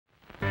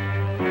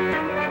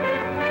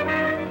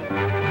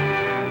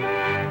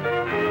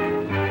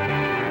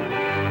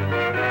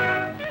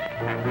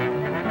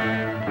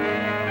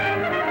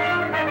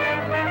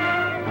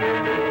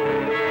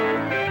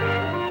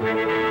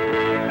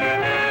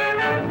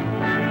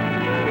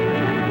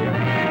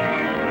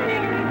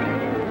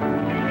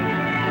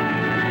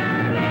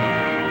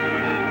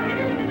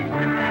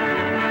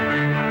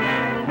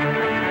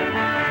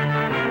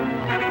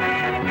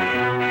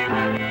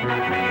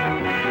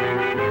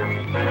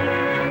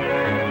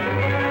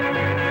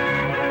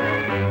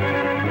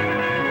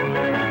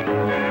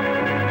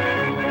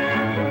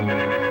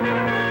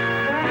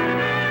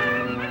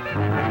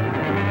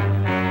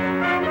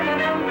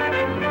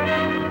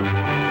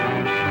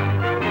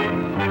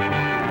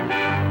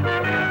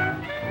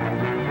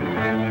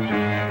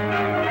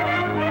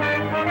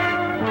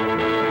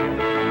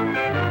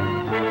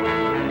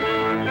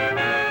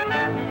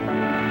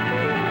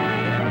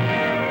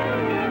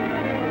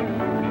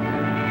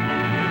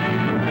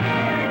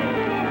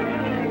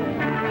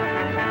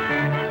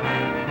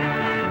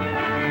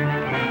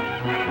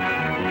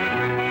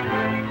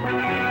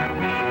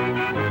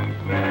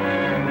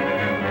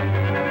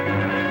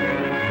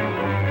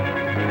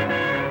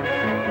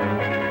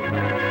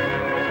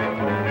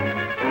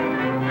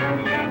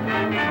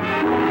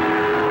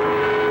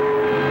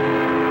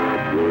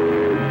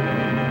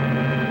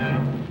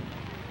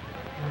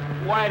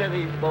Why do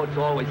these boats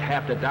always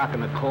have to dock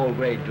in the cold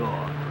gray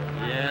door?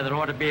 Yeah, there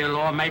ought to be a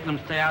law making them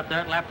stay out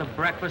there till after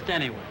breakfast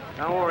anyway.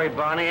 Don't worry,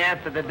 Barney.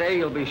 After today,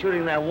 you'll be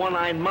shooting that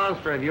one-eyed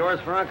monster of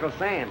yours for Uncle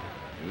Sam.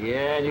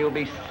 Yeah, and you'll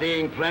be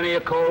seeing plenty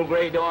of cold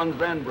gray dawns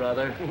then,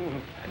 brother.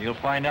 And you'll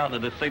find out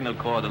that the signal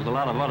corps, there's a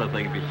lot of other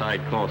things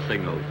besides cross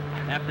signals.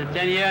 After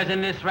 10 years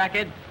in this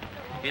racket,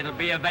 it'll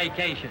be a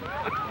vacation.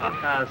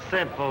 A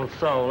simple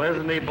soul,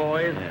 isn't he,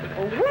 boys? Yeah.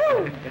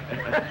 Oh, woo!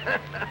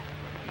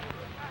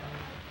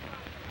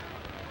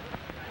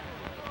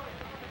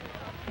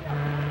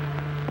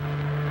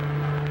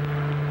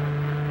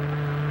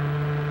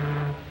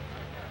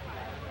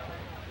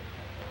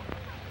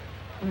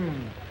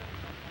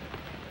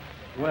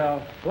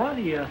 Well, what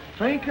do you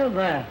think of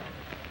that?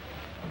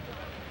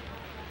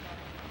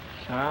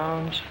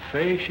 Sounds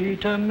fishy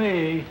to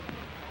me.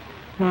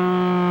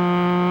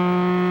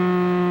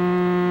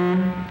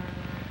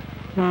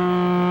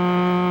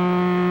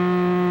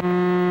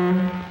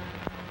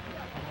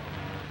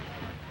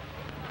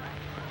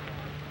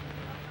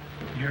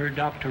 You're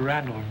Dr.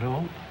 Randall,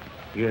 no?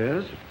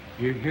 Yes?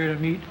 You're here to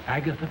meet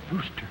Agatha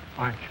Brewster,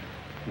 aren't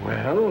you?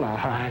 Well,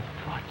 I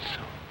thought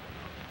so.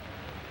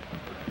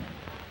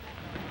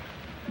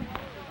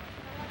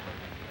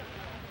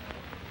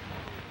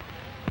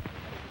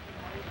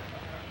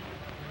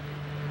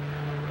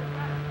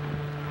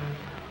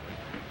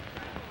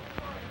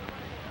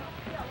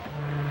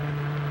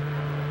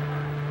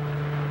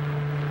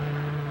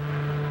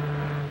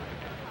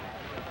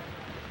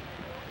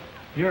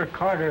 You're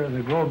Carter of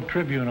the Globe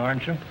Tribune,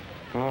 aren't you?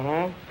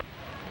 Uh-huh.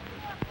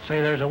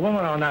 Say, there's a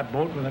woman on that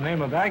boat with the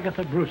name of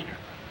Agatha Brewster.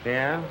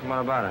 Yeah?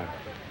 What about her?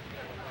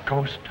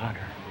 Ghost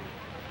hunter.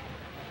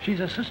 She's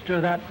a sister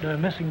of that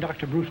missing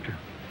Dr. Brewster.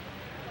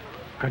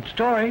 Good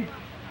story.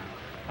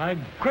 A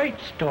great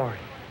story.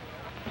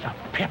 It's a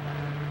pip.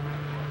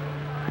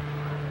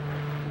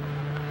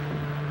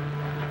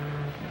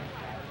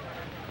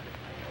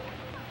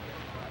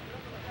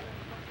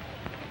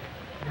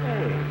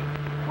 Hey,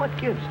 what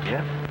gives,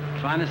 Jeff?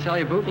 Trying to sell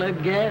you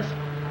bootleg gas?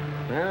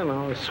 I don't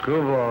know, a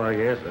screwball, I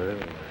guess.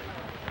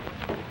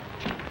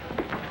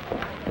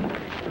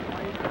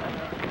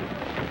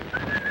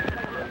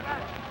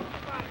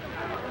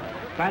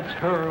 That's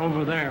her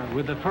over there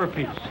with the fur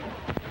piece.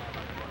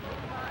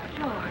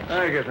 George.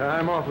 Agatha,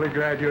 I'm awfully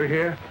glad you're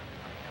here.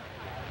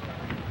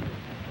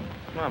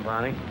 Come on,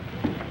 Bonnie.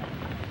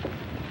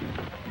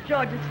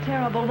 George, it's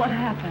terrible. What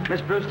happened?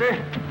 Miss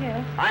Brewster?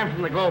 Yes. I'm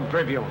from the Globe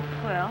Tribune.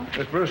 Well,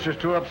 Miss Brewster's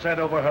too upset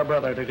over her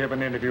brother to give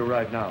an interview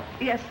right now.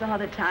 yes, all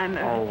the time.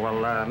 Oh,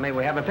 well, may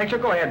we have a picture?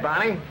 Go ahead,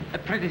 Bonnie. A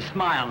pretty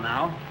smile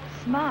now.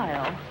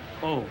 Smile.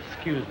 Oh,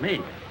 excuse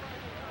me.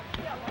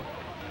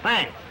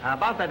 Thanks.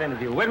 About that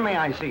interview, when may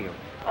I see you?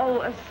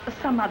 Oh,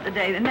 some other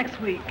day, the next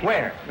week.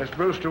 Where? Miss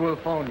Brewster will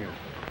phone you.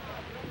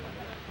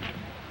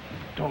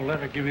 Don't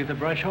let her give you the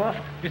brush off.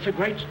 It's a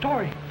great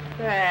story.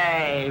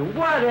 Hey,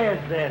 what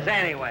is this,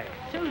 anyway?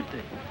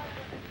 Tuesday.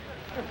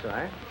 That's all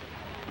right.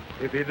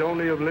 If he'd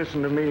only have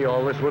listened to me,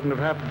 all this wouldn't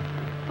have happened.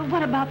 But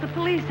what about the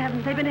police?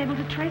 Haven't they been able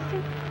to trace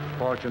him?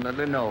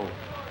 Fortunately, no.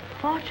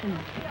 Fortunate.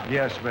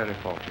 Yes, very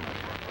fortunate.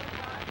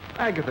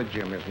 Agatha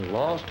Jim isn't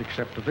lost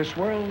except to this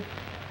world.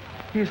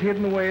 He's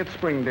hidden away at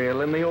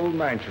Springdale in the old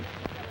mansion.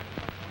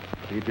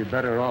 But he'd be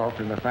better off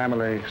in the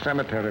family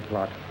cemetery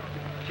plot.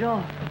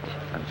 George.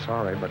 I'm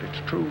sorry, but it's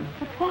true.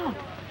 But what?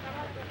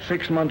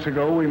 6 months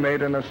ago, we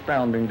made an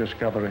astounding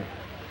discovery.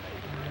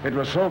 It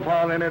was so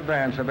far in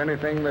advance of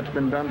anything that's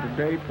been done to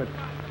date that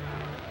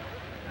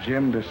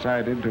Jim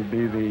decided to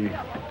be the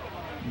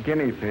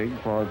guinea pig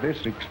for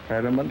this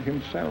experiment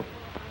himself.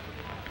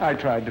 I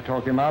tried to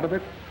talk him out of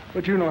it,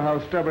 but you know how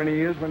stubborn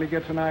he is when he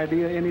gets an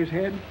idea in his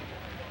head.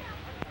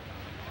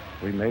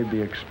 We made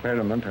the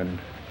experiment, and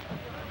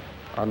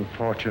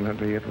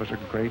unfortunately, it was a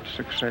great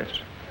success.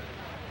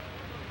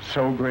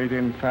 So great,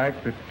 in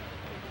fact, that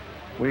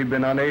we've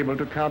been unable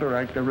to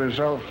counteract the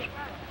results.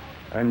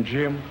 And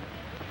Jim,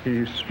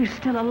 he's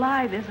still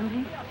alive, isn't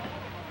he?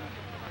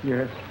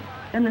 Yes.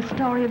 And the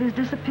story of his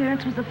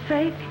disappearance was a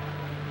fake?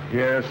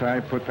 Yes, I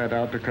put that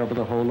out to cover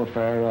the whole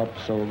affair up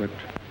so that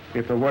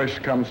if the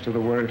worst comes to the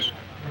worst,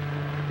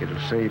 it'll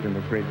save him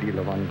a great deal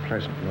of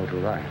unpleasant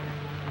notoriety.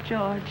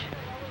 George,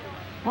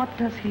 what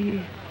does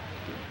he...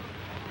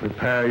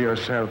 Prepare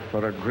yourself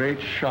for a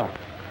great shock,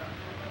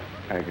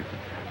 Agatha.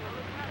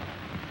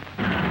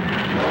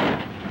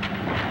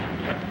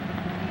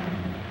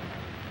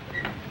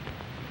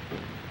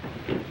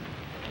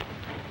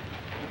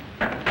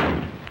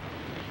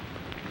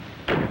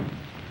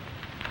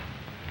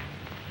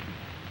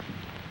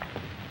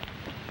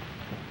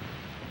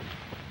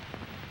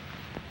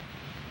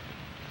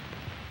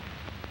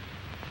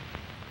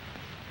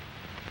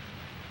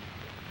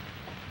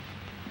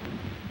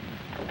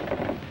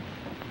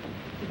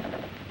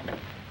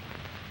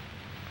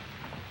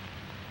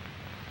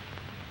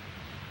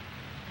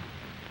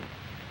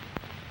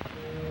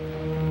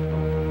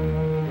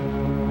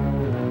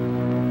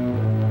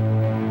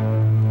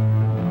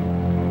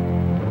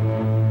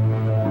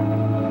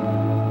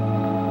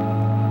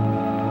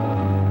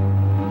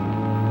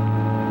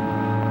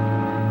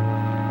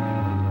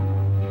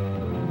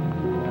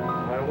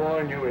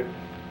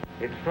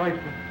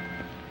 frightful.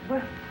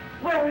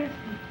 Where is he?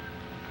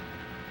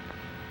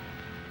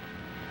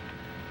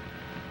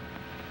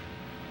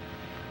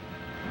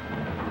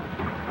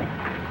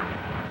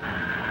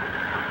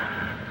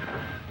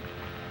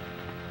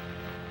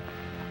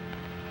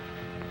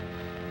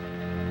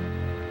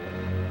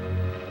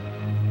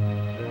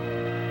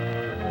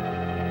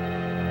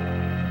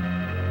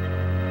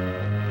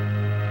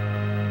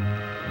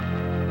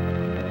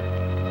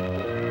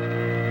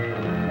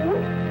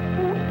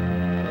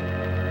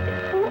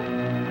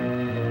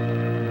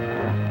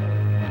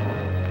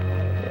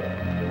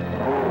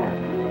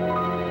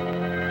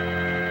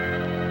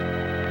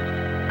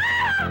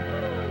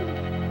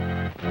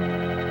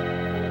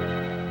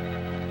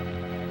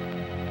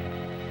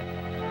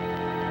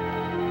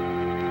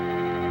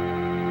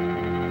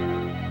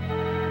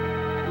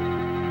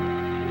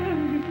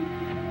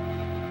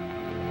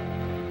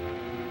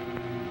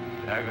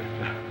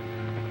 Agatha,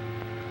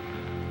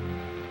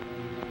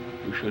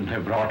 you shouldn't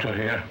have brought her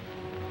here.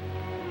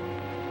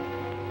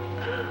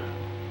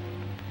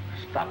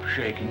 Stop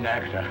shaking,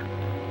 Agatha.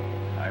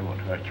 I won't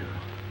hurt you.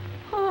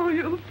 Oh,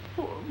 you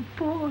poor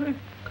boy.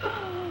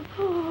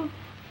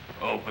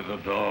 Open the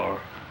door.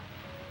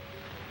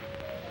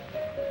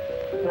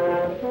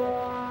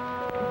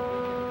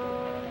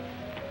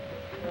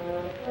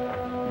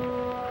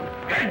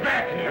 Get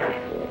back here!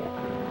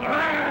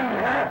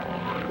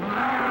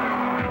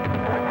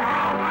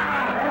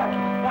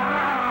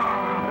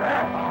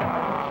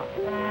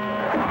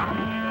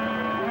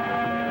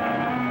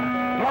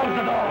 Close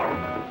the door!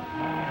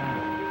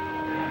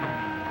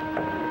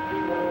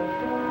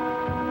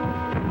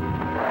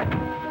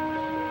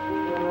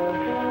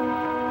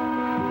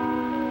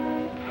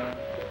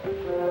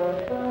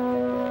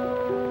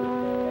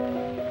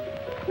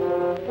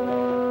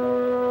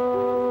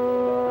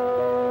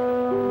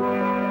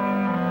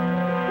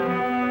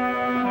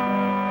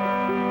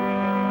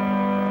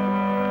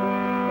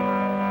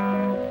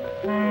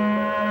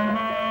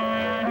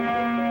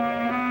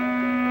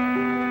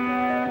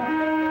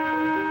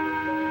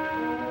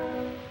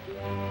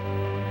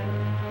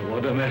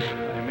 What a mess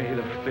I made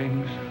of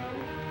things.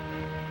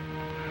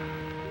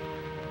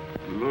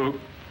 Look.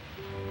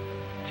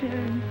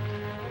 James.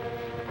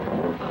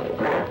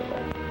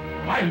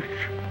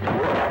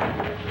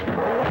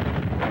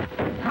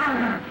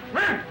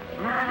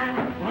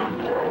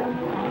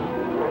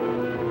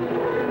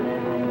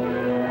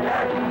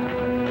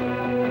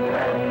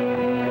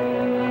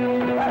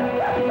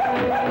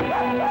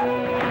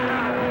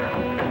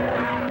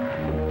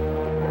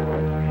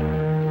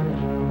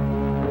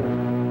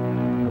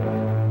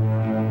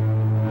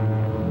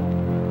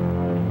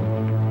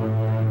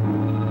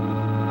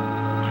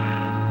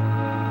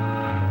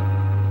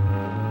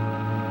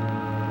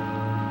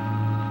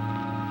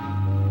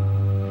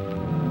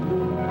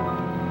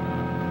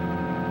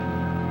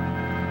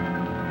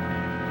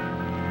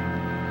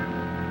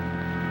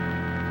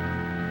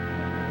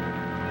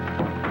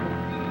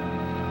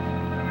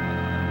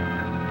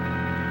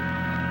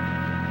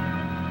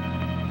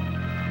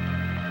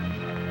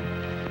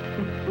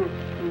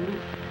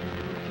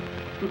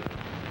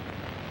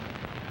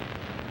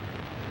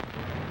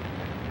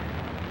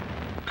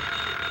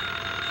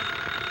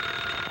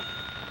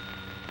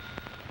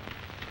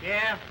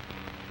 Yeah?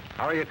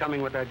 How are you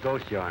coming with that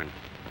ghost yarn?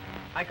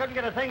 I couldn't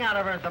get a thing out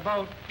of her at the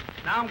boat.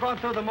 Now I'm going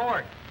through the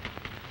morgue.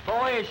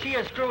 Boy, is she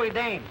a screwy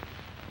dame.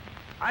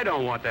 I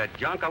don't want that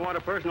junk. I want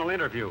a personal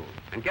interview.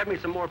 And get me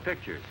some more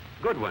pictures.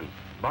 Good ones.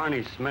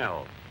 Barney's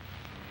smell.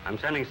 I'm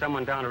sending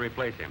someone down to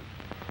replace him.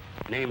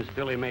 Name's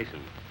Billy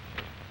Mason.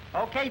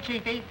 Okay,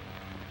 Chiefy.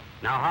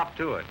 Now hop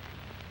to it.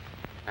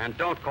 And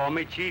don't call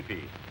me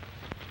Chiefy.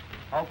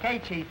 Okay,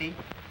 Chiefy.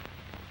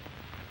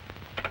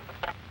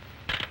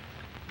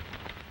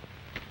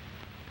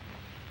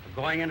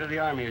 Going into the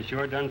Army has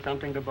sure done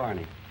something to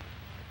Barney.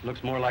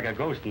 Looks more like a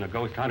ghost than a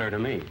ghost hunter to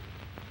me.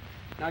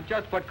 Now,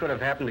 just what could have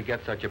happened to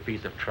get such a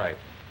piece of tripe?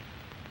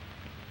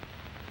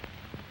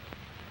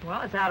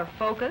 Well, it's out of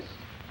focus.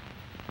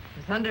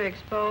 It's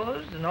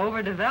underexposed and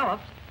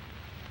overdeveloped.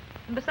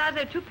 And besides,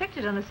 there are two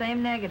pictures on the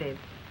same negative.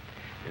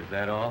 Is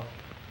that all?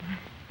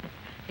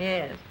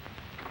 Yes.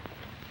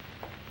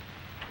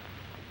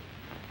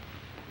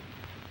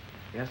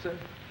 Yes, sir?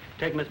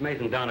 Take Miss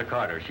Mason down to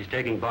Carter. She's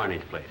taking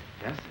Barney's place.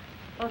 Yes, sir.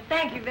 Well,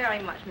 thank you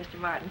very much, Mr.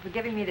 Martin, for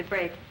giving me the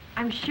break.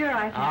 I'm sure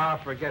I can... Ah,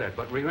 forget it.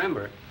 But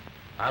remember,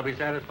 I'll be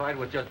satisfied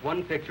with just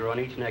one picture on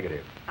each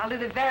negative. I'll do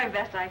the very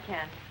best I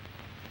can.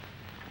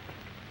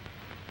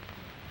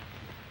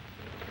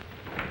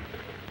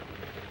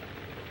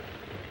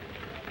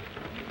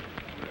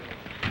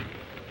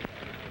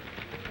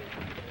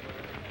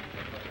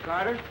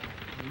 Carter?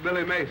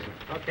 Billy Mason.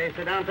 Okay,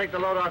 sit down and take the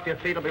load off your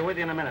feet. I'll be with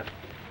you in a minute.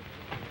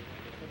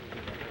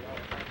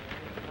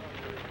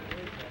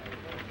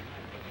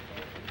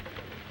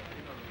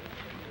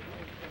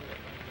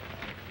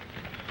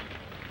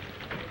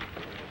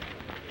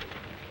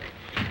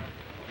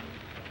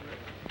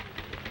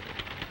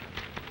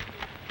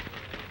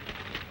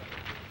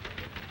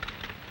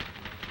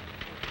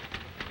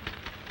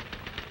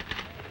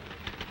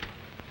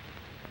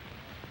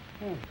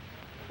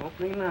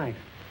 Opening night.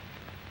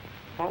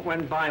 What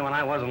went by when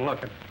I wasn't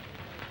looking?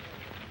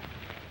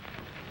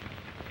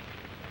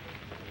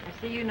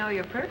 I see you know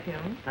your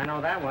perfume. I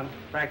know that one.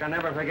 In fact, I'll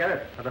never forget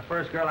it. For the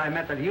first girl I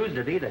met that used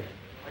it either.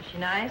 Was she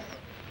nice?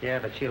 Yeah,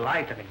 but she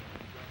lied to me.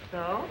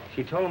 So?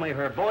 She told me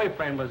her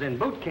boyfriend was in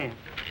boot camp.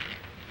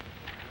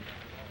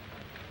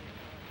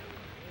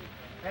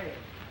 Hey.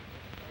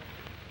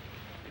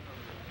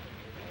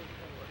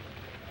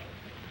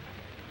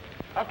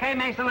 Okay,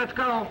 Mason, let's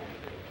go.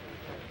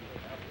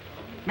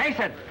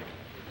 Mason!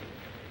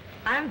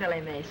 I'm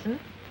Billy Mason.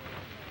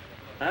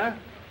 Huh?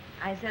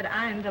 I said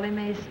I'm Billy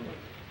Mason.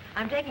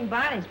 I'm taking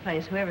Barney's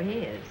place, whoever he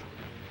is.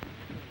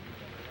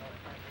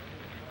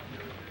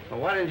 Well,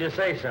 why didn't you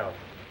say so?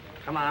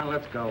 Come on,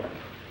 let's go.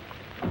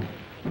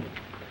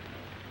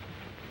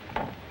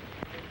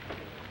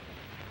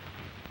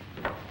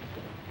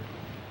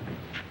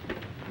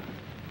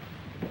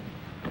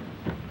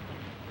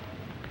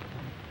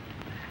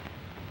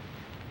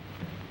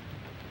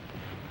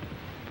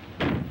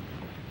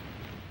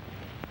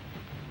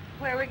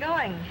 Where are we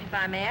going, if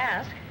I may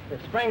ask? To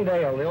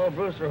Springdale, the old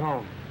Brewster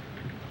home.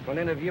 We'll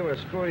interview a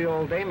screwy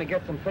old dame and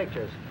get some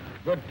pictures.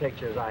 Good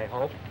pictures, I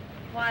hope.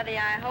 Why the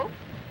I hope?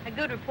 A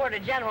good reporter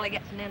generally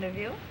gets an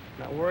interview.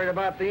 Not worried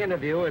about the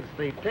interview. It's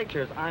the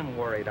pictures I'm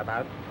worried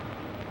about.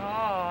 Oh,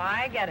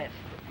 I get it.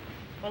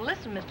 Well,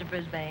 listen, Mr.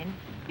 Brisbane.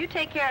 You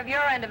take care of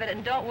your end of it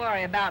and don't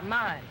worry about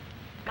mine.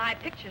 My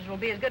pictures will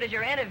be as good as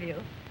your interview,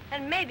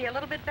 and maybe a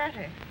little bit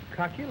better.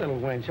 Cocky little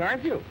wench,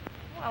 aren't you?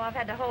 Well, I've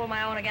had to hold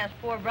my own against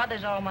 4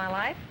 brothers all my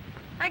life.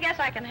 I guess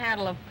I can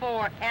handle a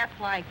 4F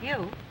like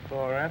you.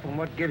 4F, and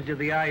what gives you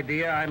the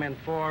idea I'm in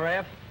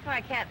 4F? Well,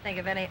 I can't think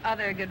of any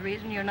other good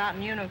reason you're not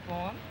in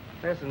uniform.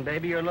 Listen,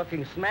 baby, you're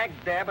looking smack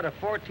dab at a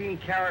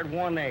 14-carat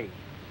 1A.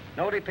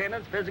 No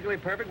dependents, physically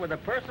perfect, with a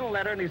personal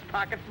letter in his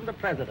pocket from the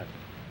president.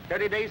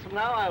 30 days from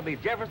now, I'll be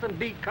Jefferson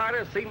B.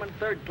 Carter, Seaman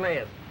 3rd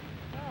class.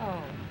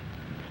 Oh.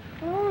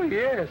 Oh,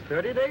 yes.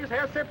 30 days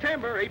has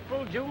September,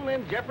 April, June,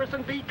 and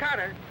Jefferson B.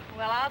 Carter.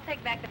 Well, I'll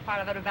take back the part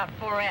of it about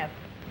 4F,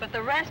 but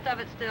the rest of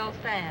it still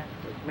stands.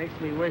 Which makes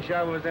me wish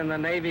I was in the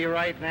Navy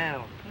right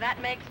now.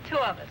 That makes 2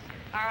 of us.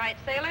 All right,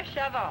 sailor,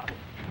 shove off.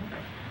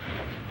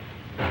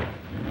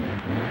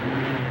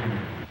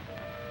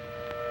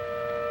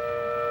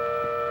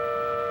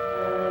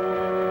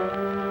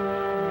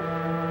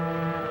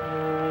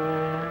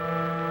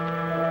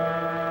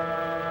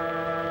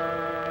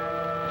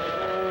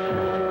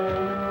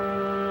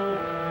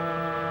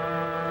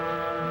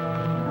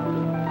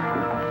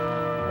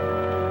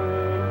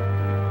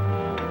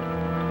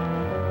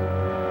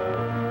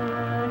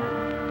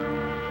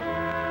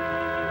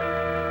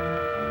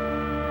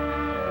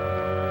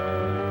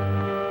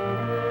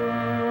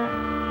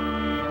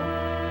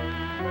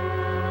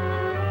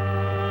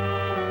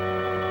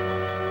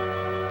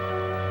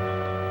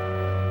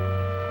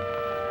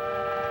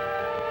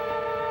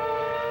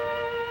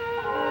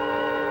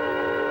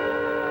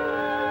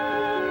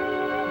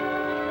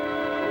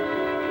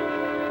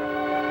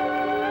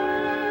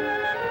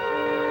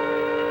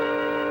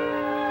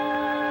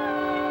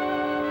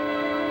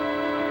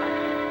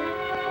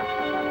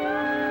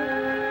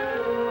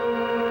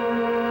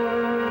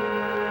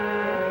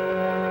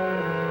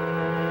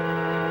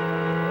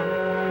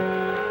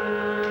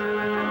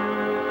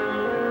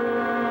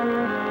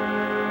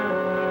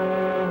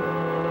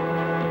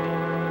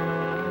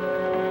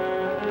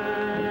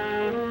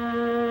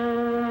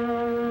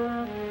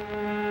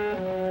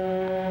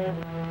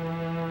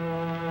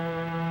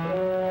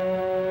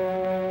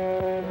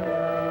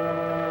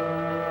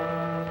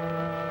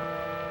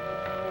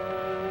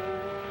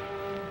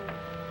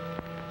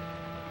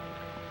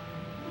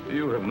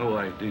 You have no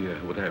idea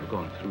what I've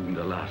gone through in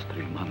the last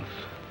 3 months.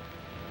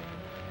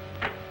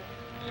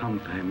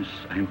 Sometimes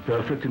I'm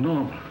perfectly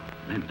normal,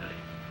 mentally.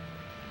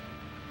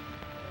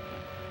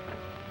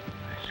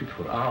 I sit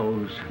for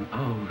hours and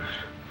hours,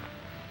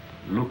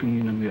 looking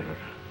in a mirror,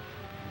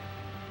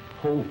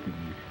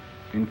 hoping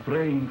and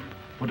praying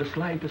for the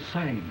slightest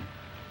sign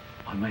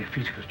on my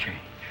physical change.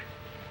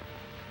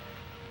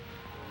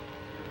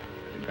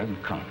 But it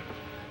doesn't come.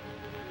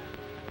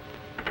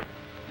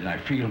 Then I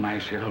feel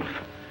myself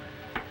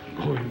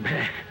going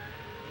back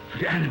to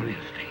the animal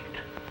instinct.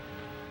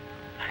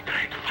 I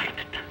try to fight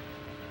it.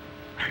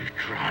 I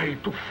try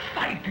to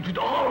fight it with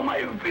all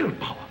my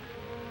willpower.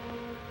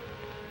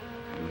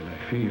 And when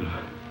I feel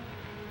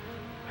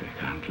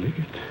I can't lick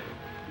it,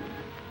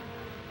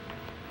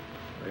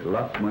 I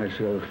lock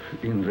myself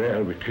in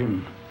there with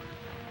him,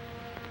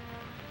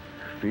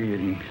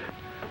 fearing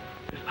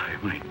that I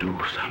might do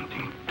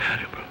something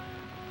terrible.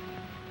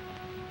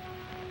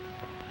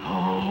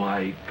 No,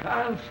 I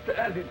can't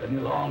stand it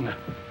any longer.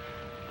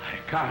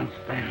 I can't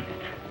stand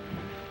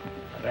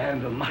it.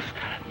 Randall must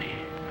have me.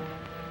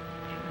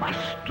 He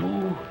must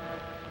do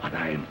what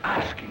I am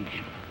asking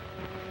him.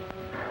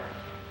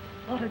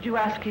 What did you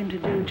ask him to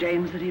do,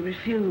 James, that he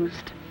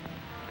refused?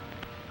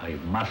 I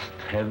must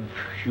have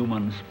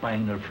human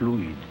spinal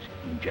fluid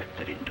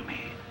injected into me.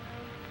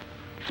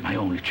 It's my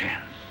only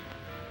chance.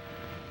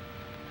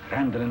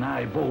 Randall and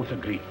I both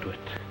agreed to it.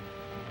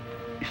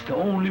 It's the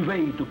only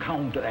way to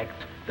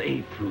counteract the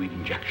ape fluid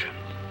injections.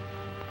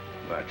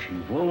 But he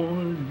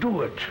won't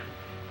do it.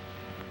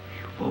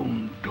 He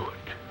won't do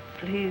it.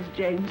 Please,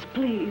 James,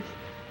 please.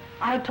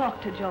 I'll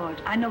talk to George.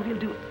 I know he'll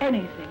do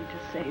anything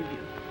to save you.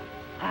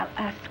 I'll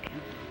ask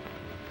him.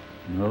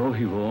 No,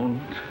 he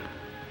won't.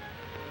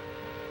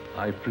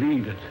 I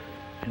pleaded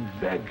and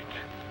begged.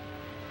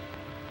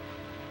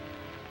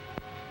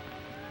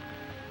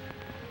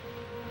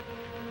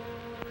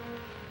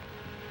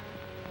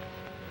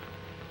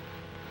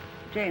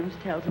 James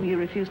tells me you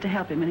refuse to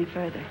help him any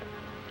further.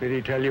 Did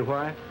he tell you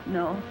why?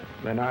 No.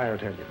 Then I'll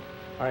tell you.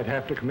 I'd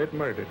have to commit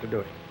murder to do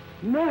it.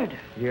 Murder?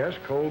 Yes,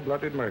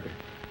 cold-blooded murder.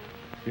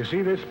 You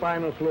see, this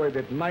spinal fluid,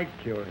 it might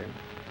cure him.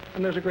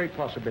 And there's a great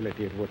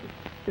possibility it wouldn't.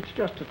 It's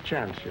just a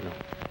chance, you know.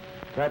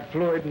 That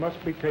fluid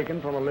must be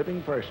taken from a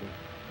living person.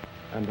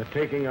 And the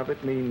taking of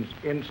it means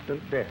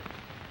instant death.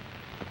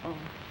 Oh.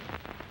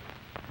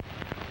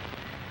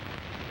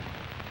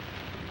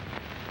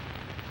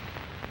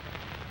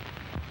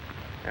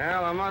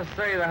 Well, I must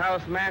say the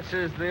house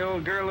matches the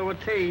old girl to a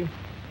T.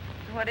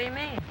 What do you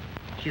mean?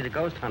 She's a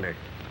ghost hunter.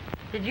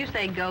 Did you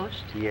say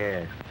ghost?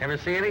 Yeah. Ever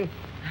see any?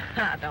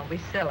 Don't be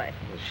silly.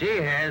 Well, she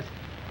has.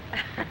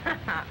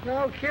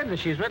 No kidding.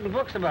 She's written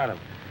books about them.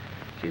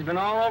 She's been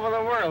all over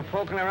the world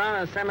poking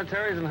around in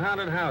cemeteries and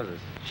haunted houses.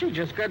 She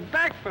just got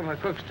back from a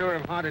cook's tour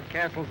of haunted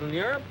castles in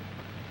Europe.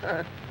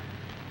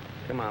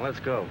 Come on, let's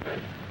go.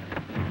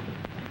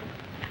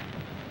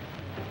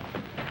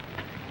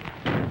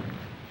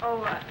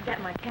 Oh,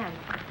 get my candle.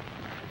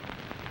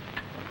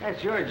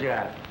 That's your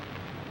job.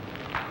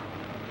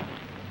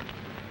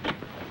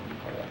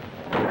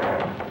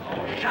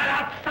 Shut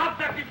up! Stop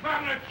that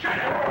department! Shut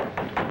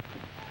up!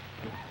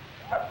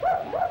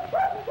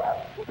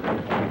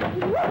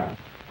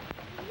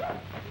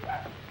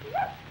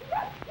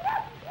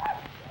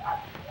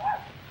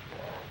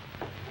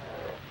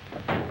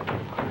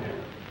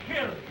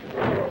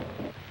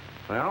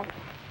 Well,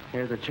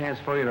 here's a chance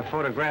for you to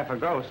photograph a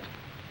ghost.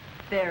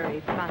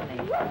 Very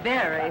funny.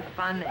 Very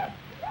funny.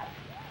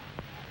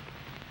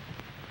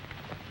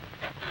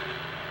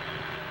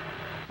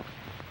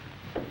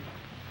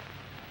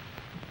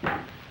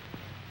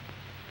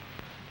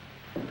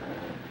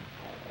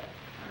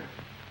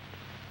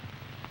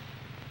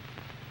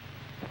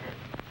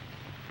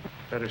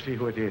 Better see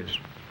who it is.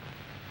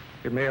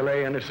 It may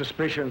allay any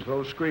suspicions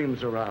those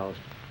screams aroused.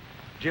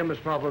 Jim has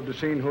probably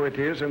seen who it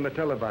is in the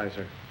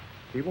televisor.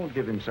 He won't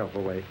give himself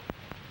away.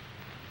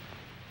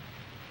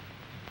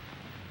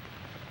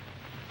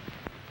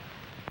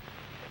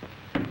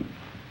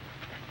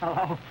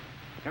 Hello.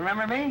 You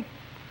remember me?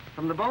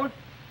 From the boat?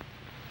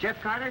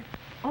 Jeff Carter?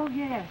 Oh,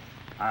 yes.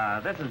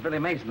 This is Billy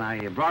Mason.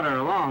 I brought her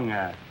along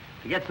to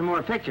get some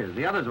more pictures.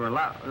 The others were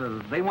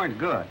they weren't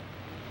good.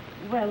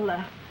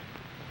 Well,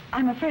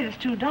 I'm afraid it's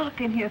too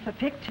dark in here for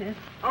pictures.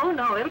 Oh,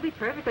 no, it'll be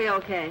perfectly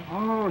okay.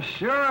 Oh,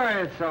 sure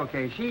it's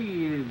okay.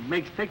 She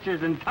makes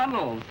pictures in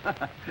tunnels.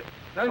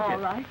 Don't you? All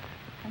right.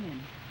 Come in.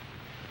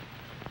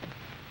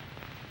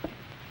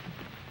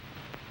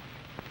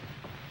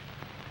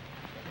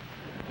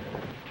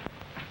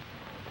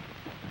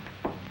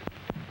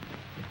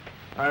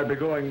 I'll be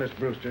going, Miss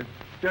Brewster.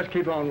 Just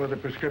keep on with the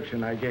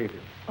prescription I gave you.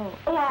 Oh,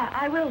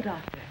 I will,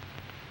 Doctor.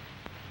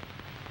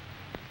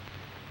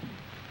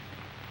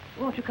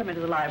 Won't you come into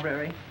the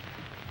library?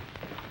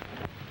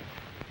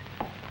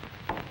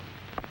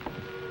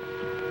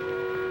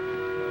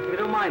 If you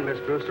don't mind, Miss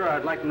Brewster,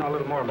 I'd like to know a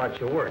little more about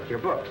your work, your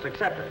books,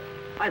 etc.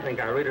 I think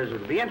our readers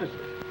would be interested.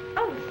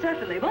 Oh,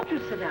 certainly. Won't you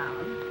sit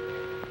down?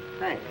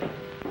 Thanks.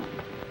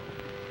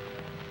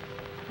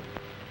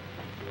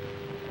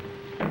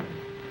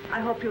 I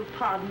hope you'll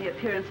pardon the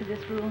appearance of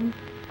this room,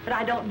 but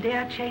I don't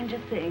dare change a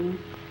thing.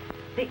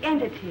 The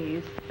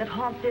entities that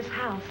haunt this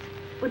house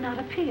would not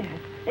appear.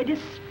 They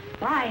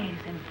despise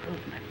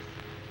improvements,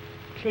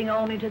 cling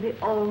only to the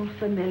old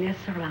familiar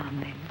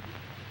surroundings.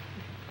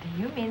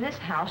 Do you mean this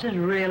house is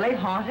really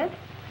haunted?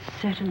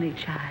 Certainly,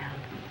 child.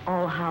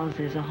 All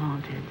houses are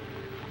haunted.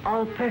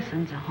 All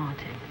persons are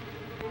haunted.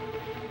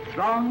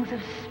 Throngs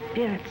of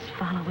spirits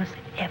follow us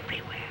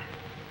everywhere.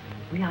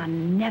 We are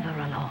never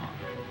alone.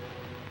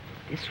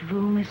 This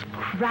room is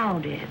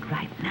crowded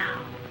right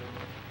now.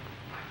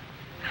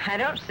 I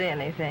don't see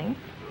anything.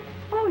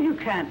 Oh, you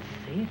can't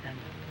see them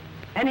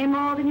any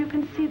more than you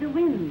can see the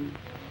wind.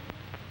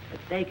 But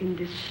they can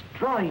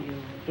destroy you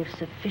if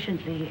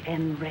sufficiently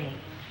enraged.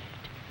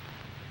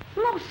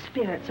 Most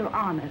spirits are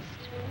honest,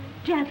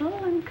 gentle,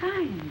 and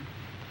kind,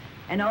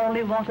 and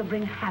only want to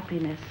bring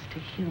happiness to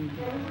humans.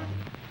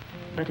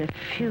 But a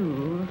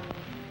few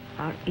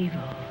are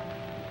evil,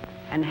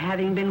 and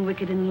having been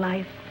wicked in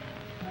life,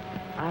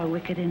 are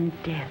wicked in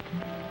death,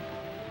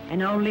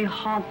 and only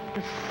haunt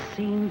the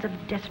scenes of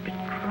desperate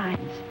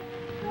crimes,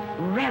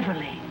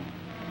 reveling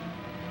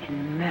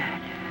in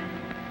murder.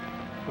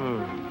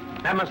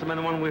 That must have been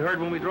the one we heard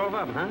when we drove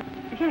up, huh?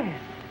 Yes.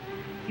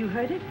 You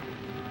heard it?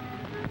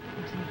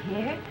 Was he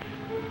here?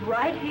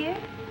 Right here?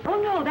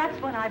 Oh, no,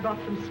 that's one I brought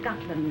from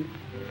Scotland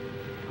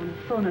on a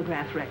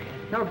phonograph record.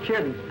 No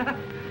kidding.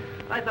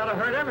 I thought I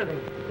heard everything.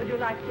 Would you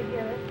like to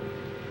hear it?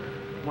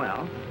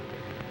 Well,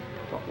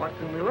 what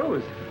can we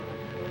lose?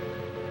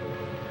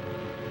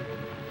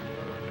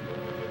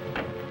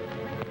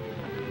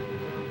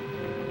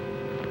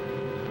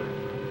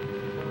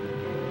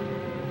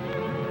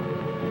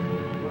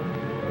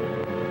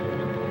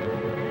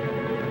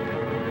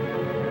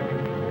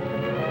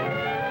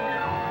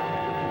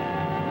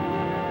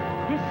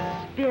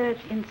 Spirit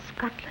in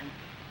Scotland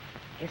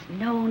is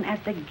known as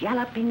the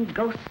galloping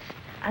ghost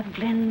of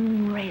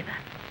Glenraven.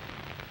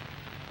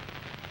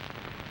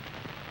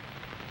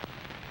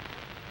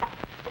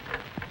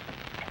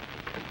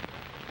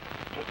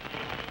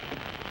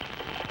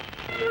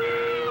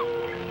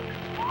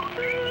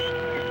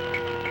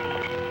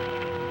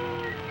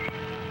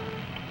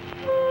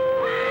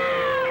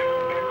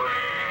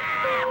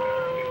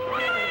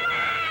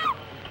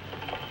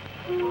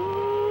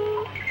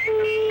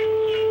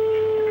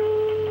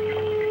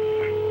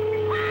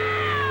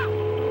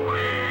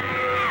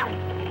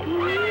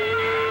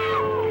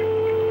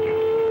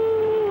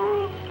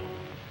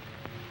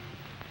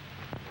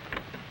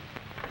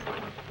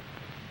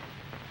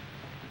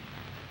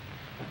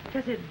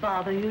 Does it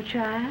bother you,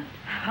 child?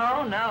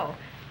 Oh, no.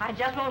 I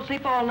just won't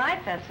sleep all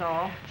night, that's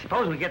all.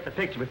 Suppose we get the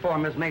picture before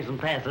Miss Mason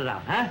passes it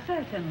out, huh?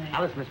 Certainly.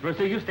 Now, listen, Miss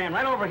Brewster, you stand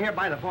right over here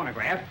by the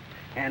phonograph,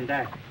 and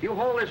you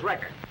hold this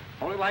record.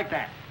 Hold it like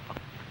that.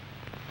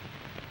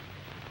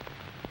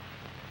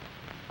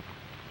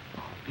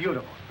 Oh,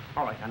 beautiful.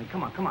 All right, honey,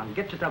 come on.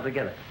 Get yourself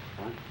together.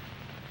 Huh?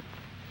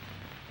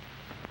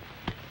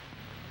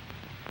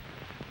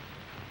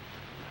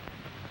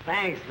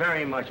 Thanks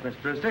very much, Miss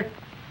Brewster.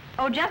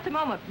 Oh, just a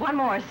moment. One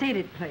more.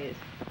 Seated, please.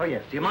 Oh,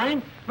 yes. Do you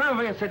mind? Come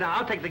over here and sit down.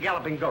 I'll take the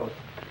galloping ghost.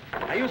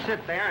 Now, you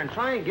sit there and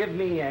try and give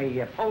me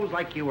a pose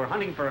like you were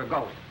hunting for a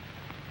ghost.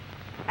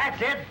 That's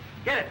it.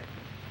 Get it.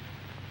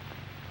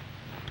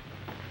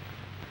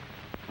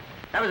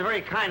 That was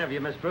very kind of you,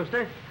 Miss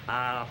Brewster.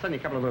 I'll send you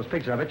a couple of those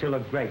pictures of it. You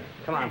look great.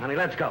 Come on, honey,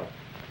 let's go.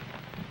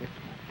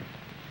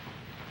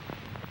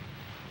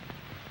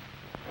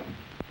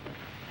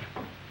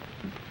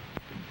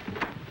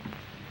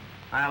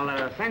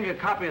 I'll send you a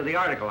copy of the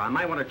article. I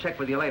might want to check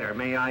with you later.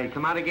 May I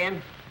come out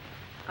again?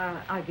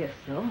 I guess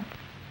so.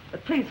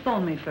 But please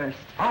phone me first.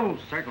 Oh,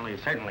 certainly.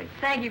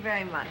 Thank you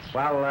very much.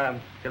 Well,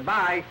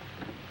 goodbye.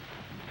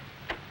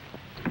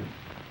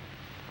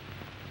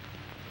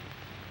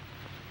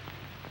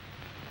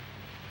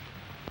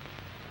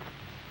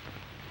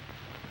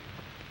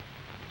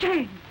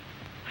 James,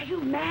 are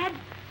you mad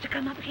to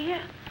come up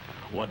here?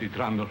 What did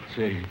Randall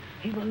say?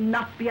 He will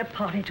not be a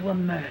party to a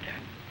murder.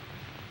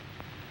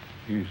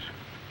 He's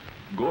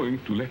going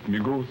to let me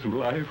go through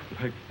life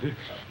like this.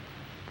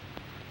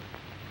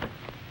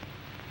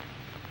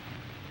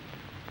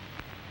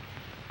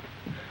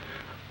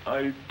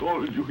 I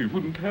told you he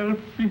wouldn't help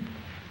me.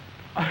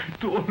 I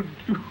told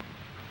you.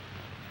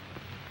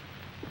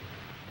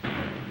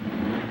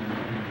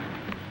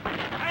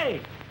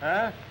 Hey!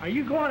 Huh? Are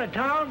you going to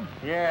town?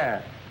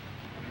 Yeah.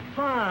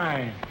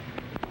 Fine.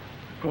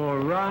 Go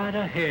right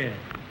ahead.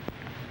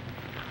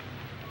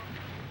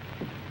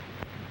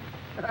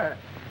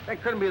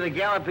 That couldn't be the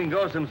galloping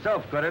ghost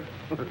himself, could it?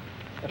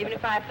 Even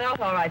if I felt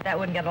all right, that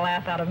wouldn't get a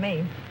laugh out of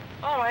me.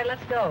 All right,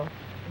 let's go.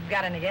 If you've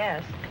got any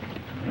gas.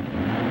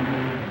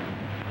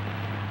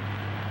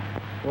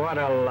 What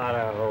a lot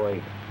of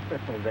hooey.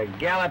 The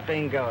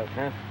galloping ghost,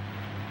 huh?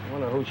 I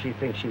wonder who she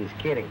thinks she's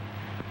kidding.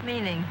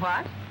 Meaning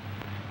what?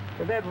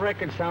 Did that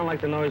record sound like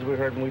the noise we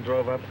heard when we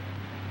drove up?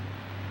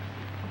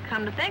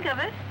 Come to think of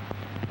it,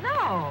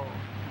 no.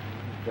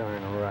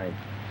 Darn right.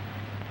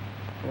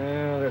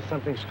 Well, there's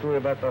something screwy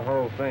about the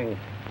whole thing.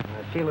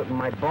 I feel it in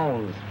my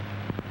bones.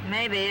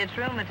 Maybe it's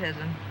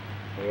rheumatism.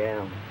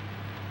 Yeah.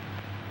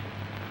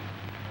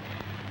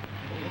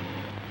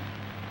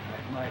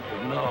 I might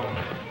have known.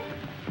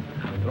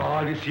 After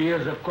all these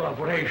years of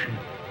cooperation,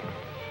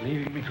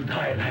 leaving me to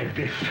die like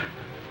this.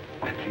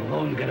 But you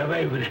won't get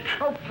away with it.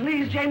 Oh,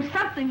 please, James,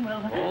 something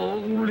will. Oh,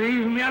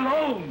 leave me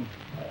alone.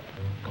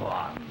 Go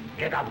on,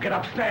 get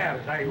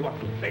upstairs. I want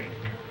to think.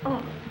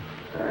 Oh.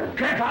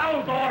 Get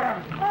out,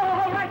 Dora!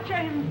 Oh, all right,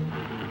 James.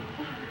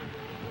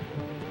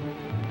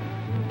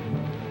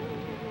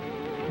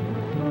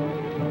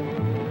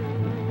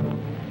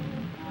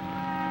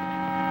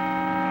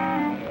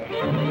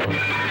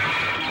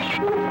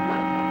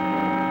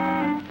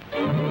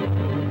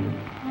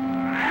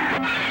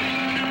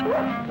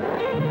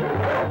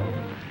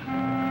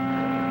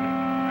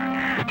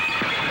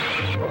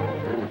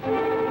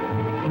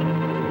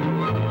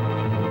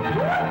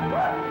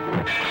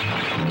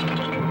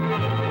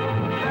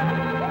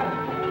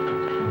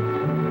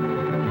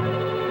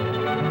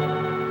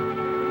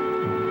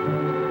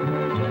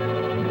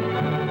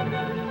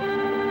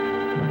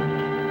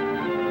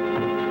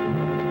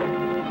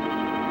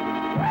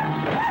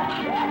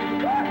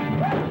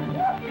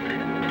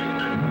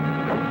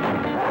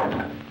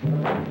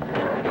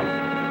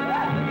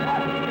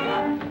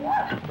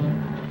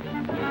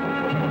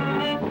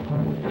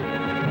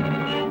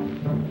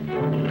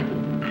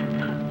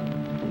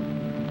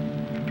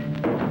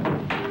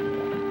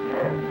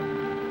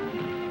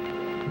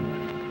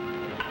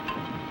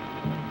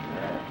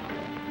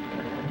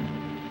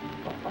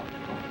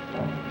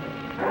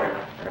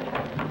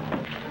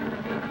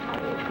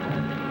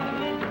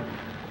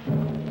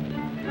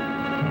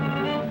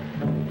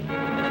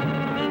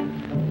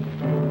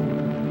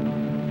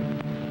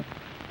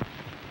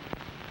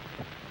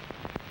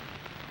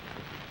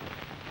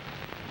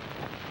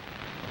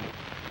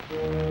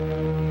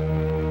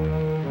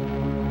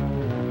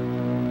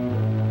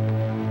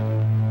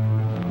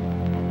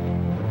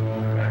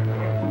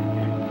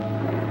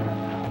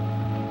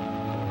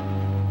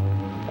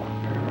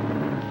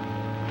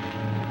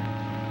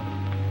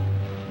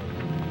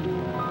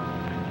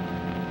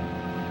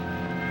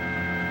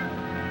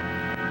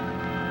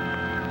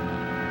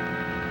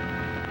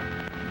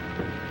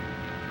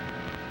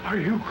 Are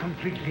you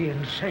completely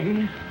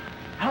insane?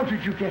 How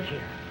did you get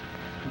here?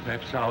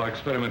 Perhaps our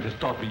experiment has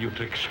taught me new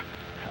tricks.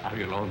 Are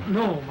you alone?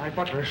 No, my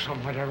butler's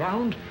somewhere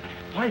around.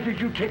 Why did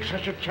you take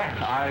such a chance?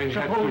 I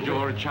had to,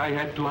 George. I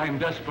had to. I'm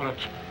desperate.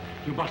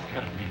 You must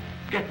help me.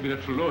 Get me the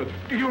fluid.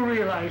 Do you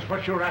realize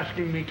what you're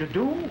asking me to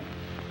do?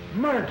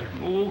 Murder.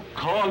 Oh,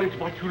 call it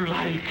what you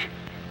like.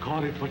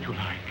 Call it what you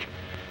like.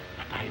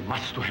 But I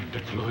must have the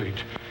fluid.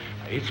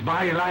 It's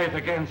my life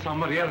against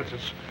somebody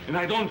else's. And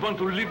I don't want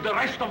to live the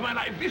rest of my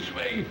life this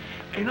way.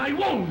 And I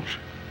won't.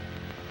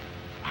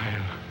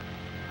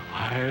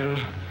 I'll...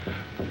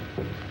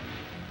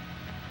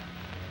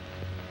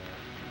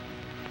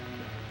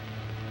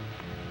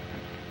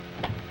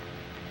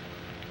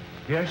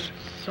 Yes?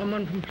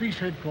 Someone from police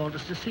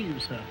headquarters to see you,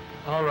 sir.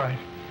 All right.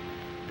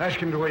 Ask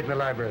him to wait in the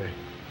library.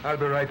 I'll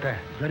be right there.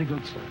 Very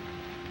good, sir.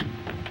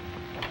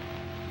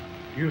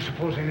 Do you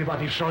suppose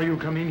anybody saw you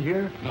come in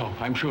here? No,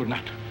 I'm sure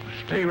not.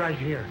 Stay right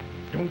here.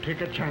 Don't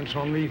take a chance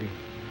on leaving.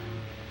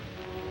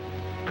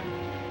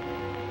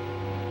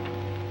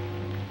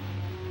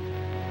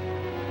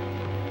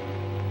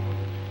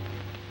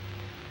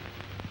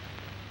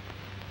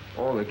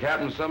 Oh, the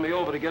captain sent me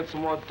over to get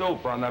some more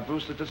dope on that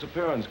Brewster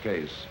disappearance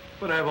case.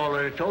 But I've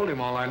already told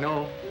him all I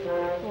know.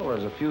 Well,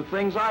 there's a few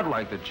things I'd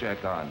like to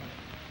check on.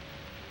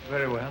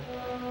 Very well.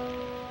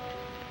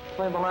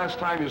 Claim the last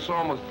time you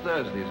saw him was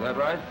Thursday, is that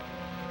right?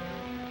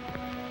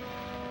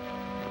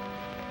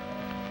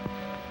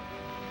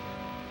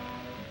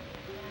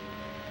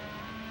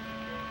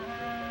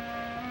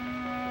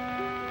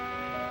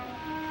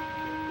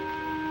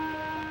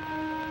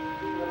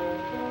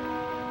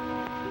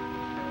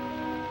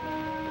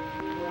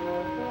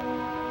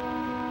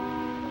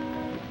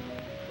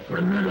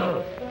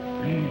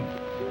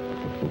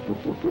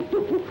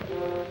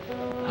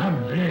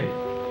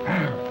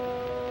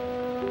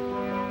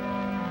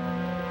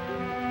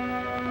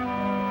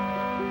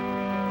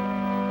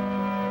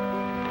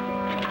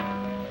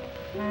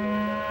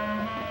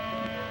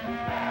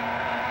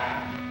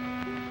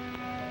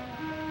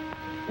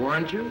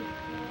 Weren't you?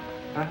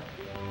 Huh?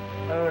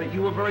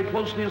 You were very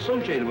closely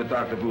associated with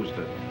Dr.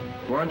 Brewster,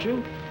 weren't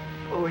you?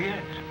 Oh,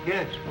 yes,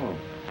 yes. Oh.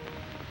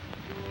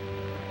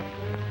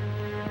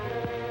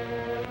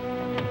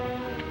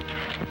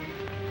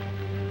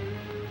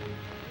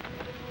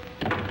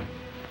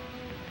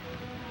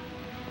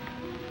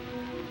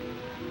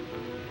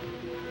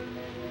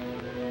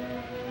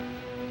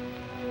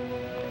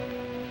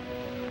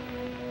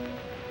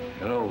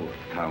 Hello,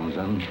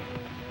 Townsend.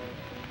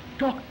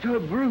 Dr.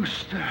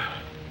 Brewster.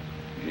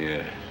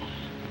 Yes.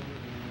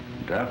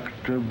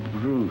 Dr.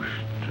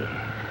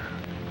 Brewster.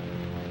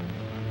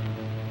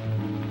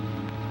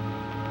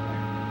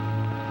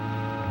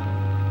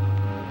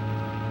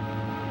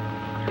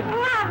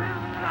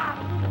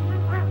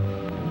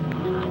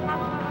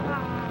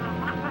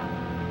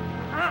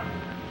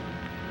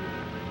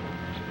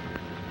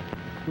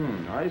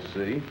 I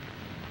see.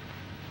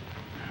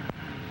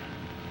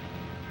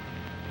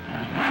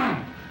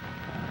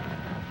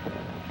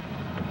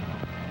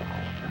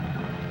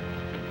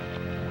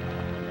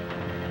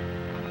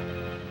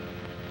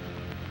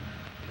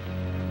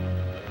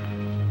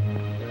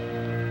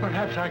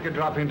 Perhaps I could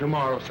drop in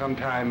tomorrow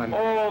sometime and...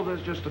 Oh,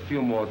 there's just a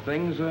few more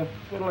things.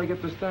 What'll I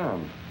get this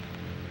down?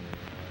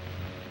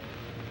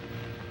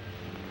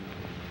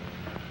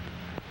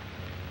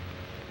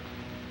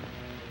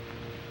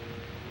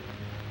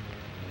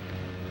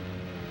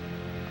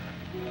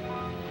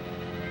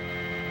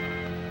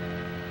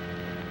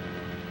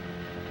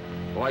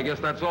 Well, I guess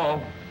that's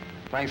all.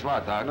 Thanks a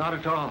lot, Doc. Not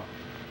at all.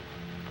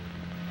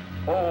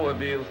 Oh,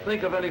 if you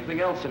think of anything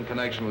else in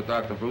connection with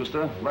Dr.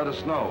 Brewster, let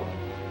us know.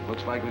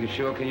 Looks like we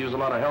sure can use a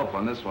lot of help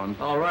on this one.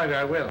 All right,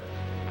 I will.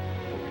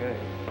 Okay.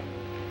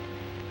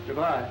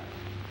 Goodbye.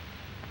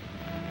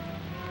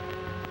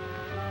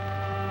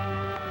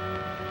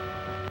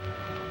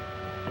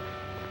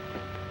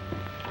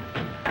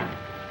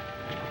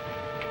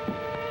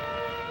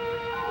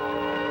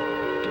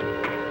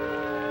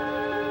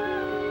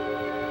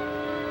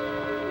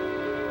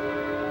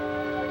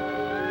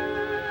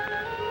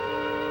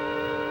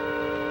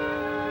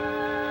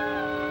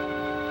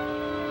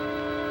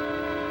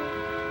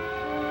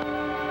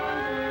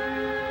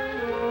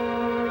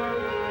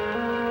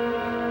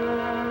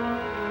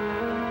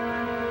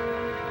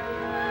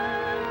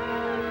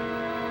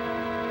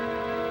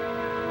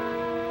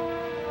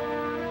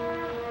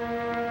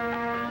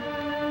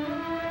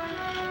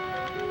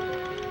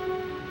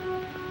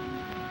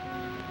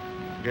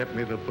 Get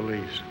me the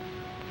police.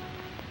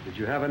 Did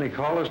you have any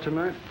callers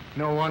tonight?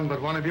 No one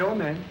but one of your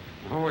men.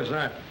 Who was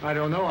that? I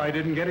don't know. I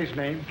didn't get his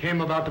name. Came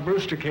about the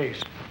Brewster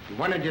case.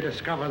 When did you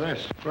discover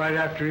this? Right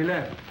after he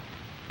left.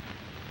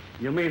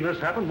 You mean this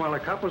happened while the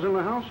cop was in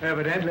the house?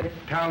 Evidently.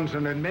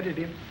 Townsend admitted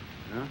him.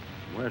 Yeah?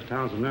 Where's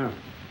Townsend now?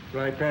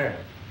 Right there.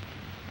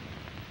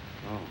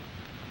 Oh.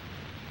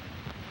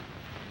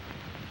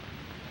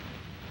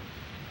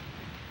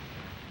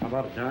 How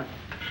about it, Doc?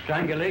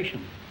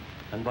 Strangulation.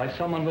 And by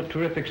someone with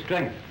terrific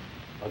strength.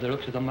 By the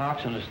looks of the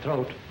marks on his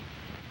throat.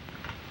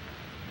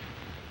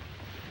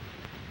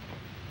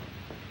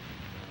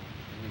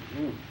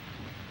 Mm-hmm.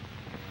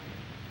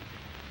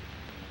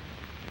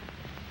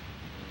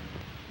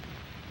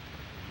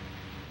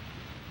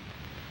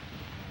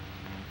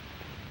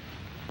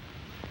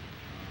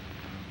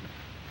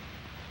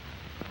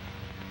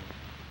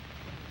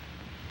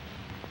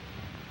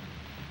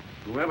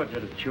 Whoever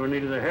did it sure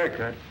needed a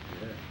haircut.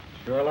 Yeah,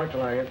 sure looked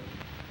like it.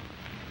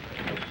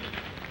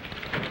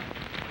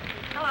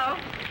 Hello.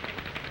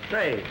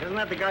 Say, isn't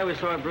that the guy we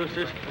saw at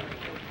Brewster's?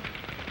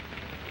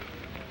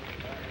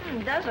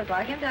 It does look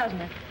like him, doesn't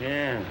it?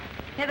 Yeah.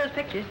 Here are those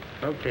pictures.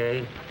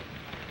 Okay.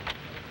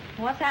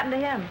 What's happened to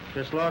him?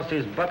 Just lost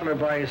his butler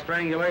by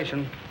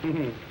strangulation.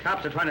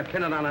 Cops are trying to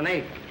pin it on an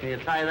ape. Can you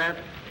tie that?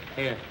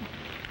 Here.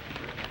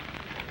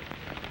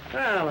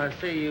 Well, I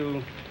see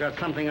you got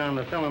something on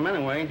the film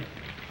anyway.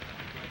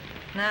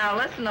 Now,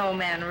 listen, old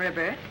man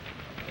River.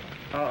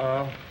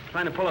 Uh-oh.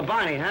 Trying to pull a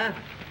Barney, huh?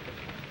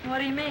 What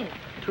do you mean?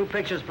 2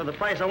 pictures for the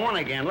price of 1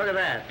 again. Look at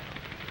that.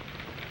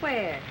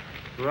 Where?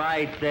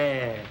 Right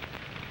there.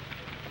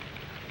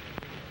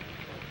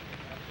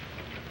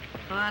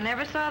 Well, I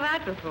never saw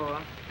that before.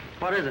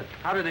 What is it?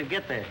 How did it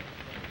get there?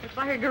 Looks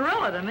like a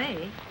gorilla to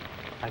me.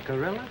 A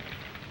gorilla?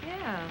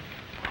 Yeah.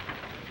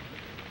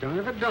 Don't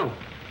if it don't.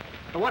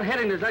 Well, what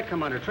heading does that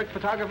come under? Trick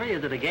photography?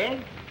 Is it a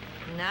gag?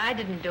 No, I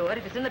didn't do it.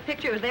 If it's in the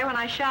picture, it was there when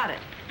I shot it.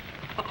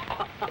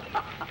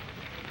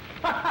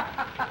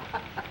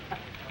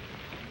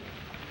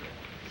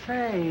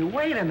 Say,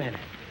 wait a minute.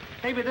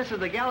 Maybe this is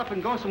the galloping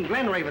ghost from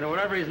Glen Raven or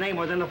whatever his name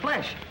was in the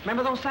flesh.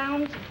 Remember those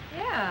sounds?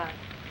 Yeah.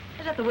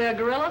 Is that the way a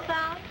gorilla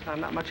sounds? I'm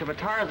not much of a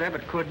Tarzan,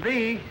 but could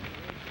be.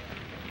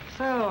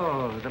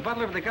 So, the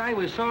butler of the guy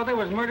we saw there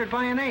was murdered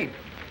by an ape.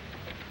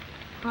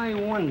 I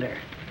wonder.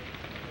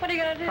 What are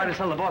you going to do? Try to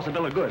sell the boss a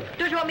bill of goods.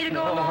 Don't you want me to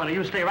go Oh, along? honey,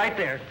 you stay right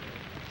there.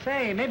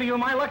 Say, maybe you're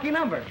my lucky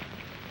number.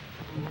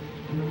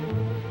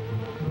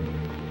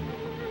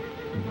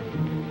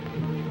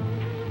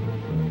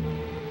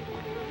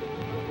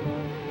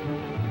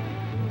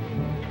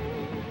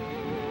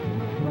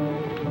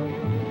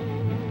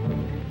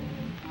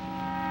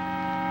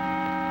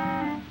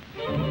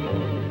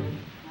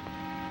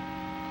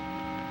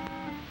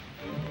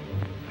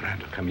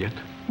 Randall come yet?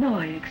 No,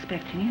 are you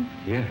expecting him?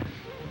 Yes.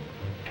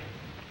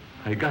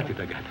 I got it,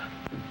 Agatha.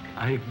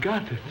 I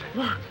got it.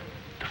 What?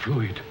 The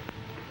fluid.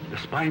 The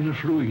spinal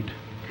fluid.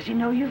 Does he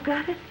know you've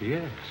got it?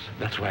 Yes.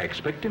 That's why I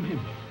expected him.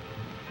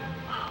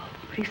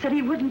 But he said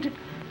he wouldn't.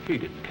 He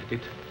didn't get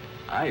it.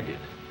 I did.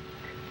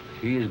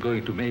 He is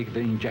going to make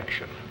the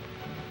injection.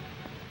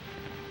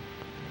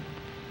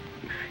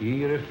 If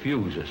he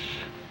refuses,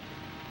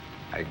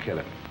 I kill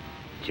him.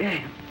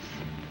 James.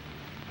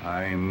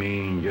 I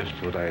mean just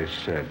what I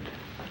said.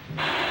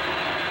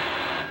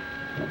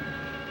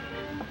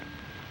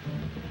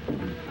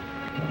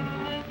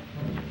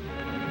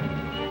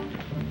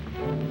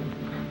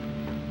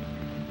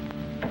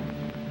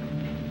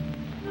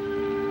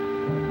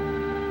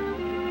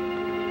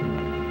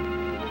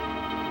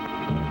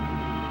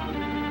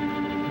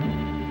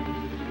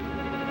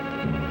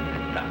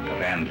 Dr.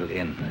 Randall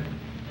in.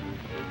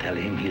 Tell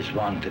him he's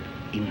wanted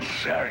in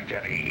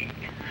surgery.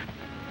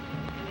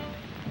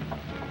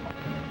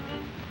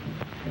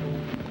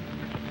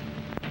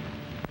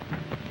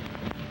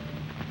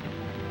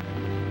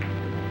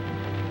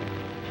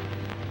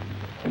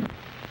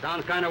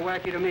 Sounds kind of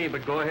wacky to me,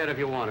 but go ahead if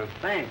you want to.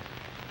 Thanks.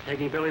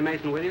 Taking Billy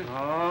Mason with you?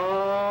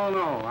 Oh,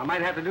 no. I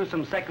might have to do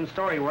some second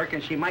story work,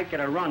 and she might get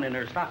a run in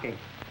her stocking.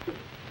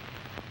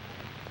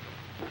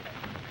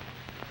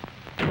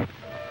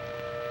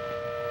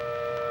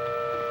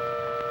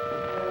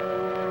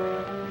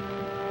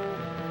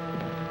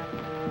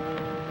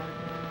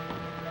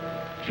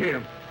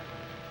 Jim,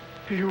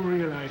 do you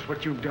realize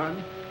what you've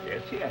done?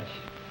 Yes, yes.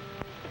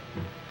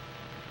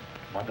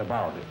 What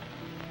about it?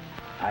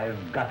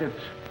 I've got it,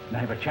 and I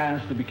have a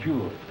chance to be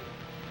cured.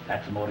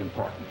 That's more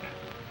important.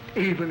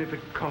 Even if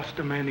it cost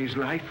a man his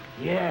life?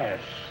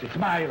 Yes, it's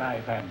my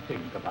life I'm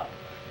thinking about.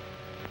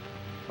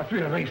 But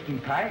we are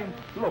wasting time.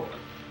 Look,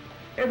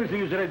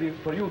 everything is ready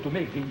for you to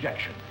make the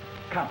injection.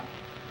 Come,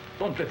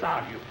 don't let's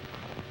argue.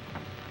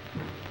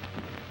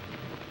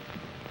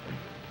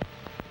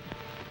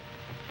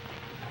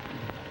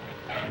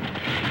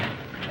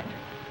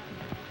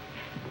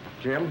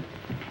 Jim,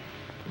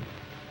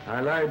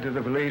 I lied to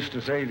the police to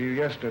save you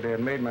yesterday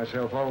and made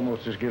myself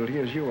almost as guilty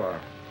as you are.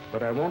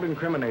 But I won't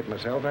incriminate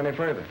myself any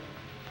further.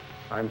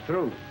 I'm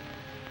through.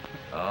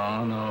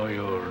 Oh, no,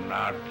 you're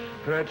not.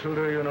 Threats will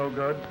do you no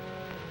good.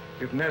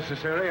 If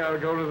necessary, I'll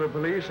go to the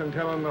police and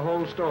tell them the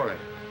whole story.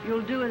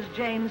 You'll do as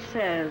James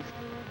says.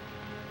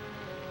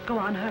 Go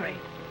on, hurry.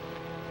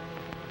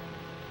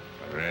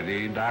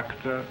 Ready,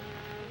 Doctor?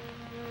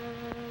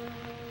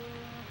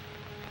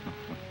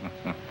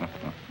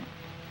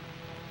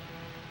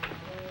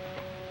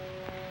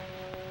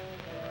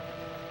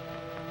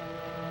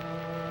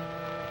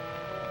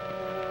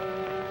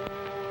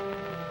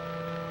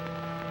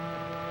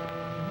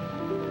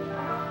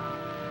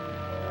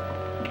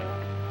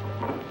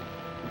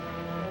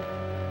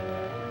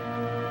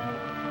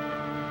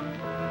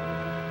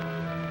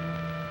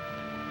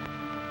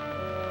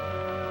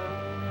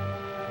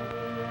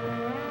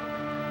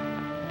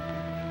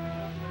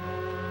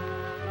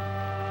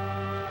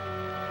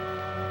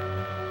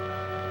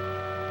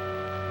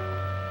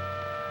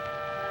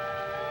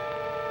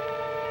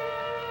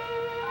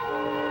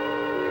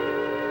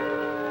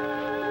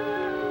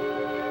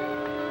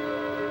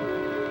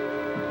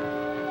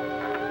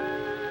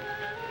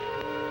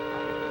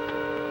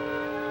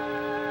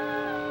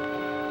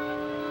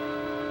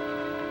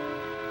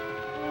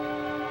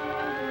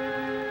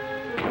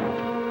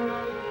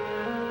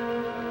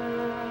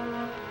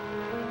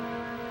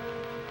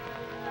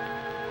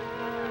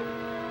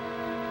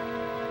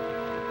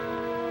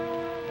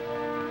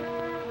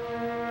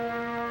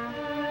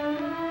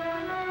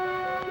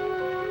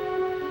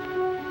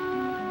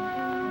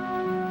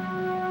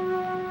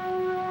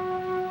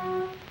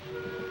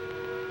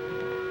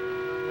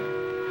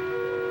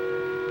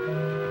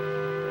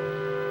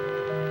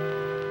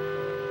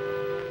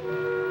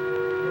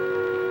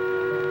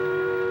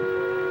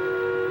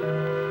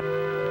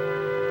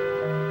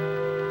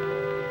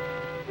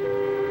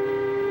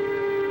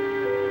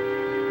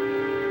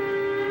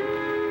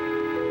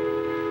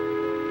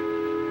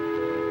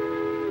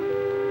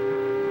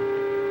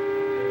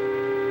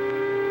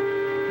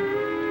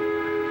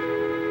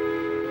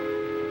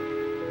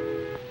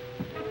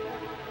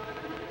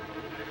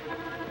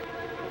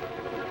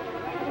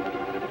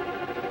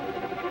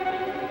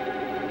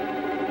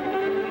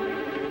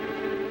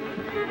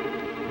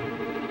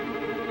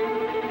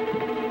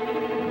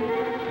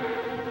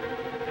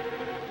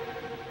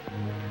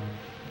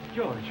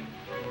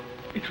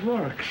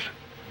 works.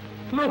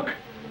 Look,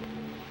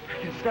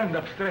 I can stand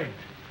up straight.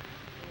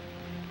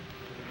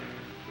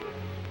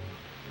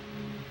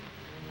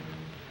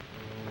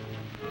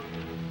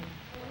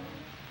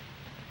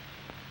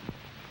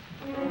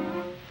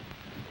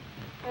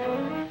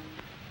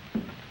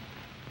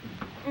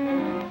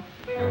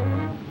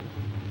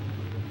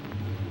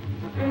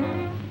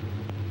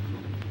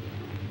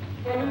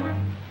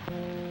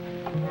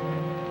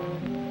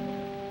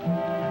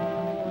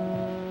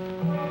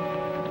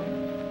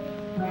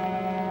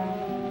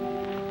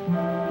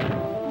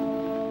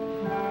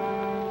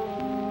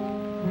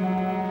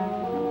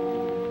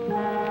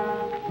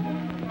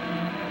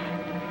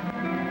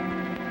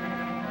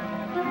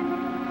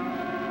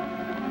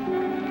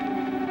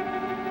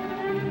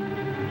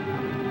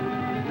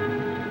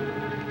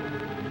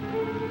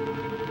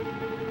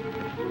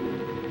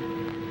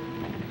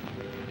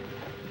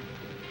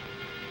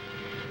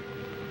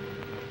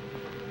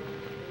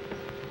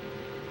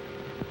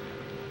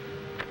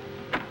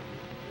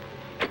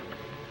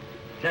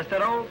 Just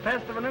that old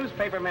pest of a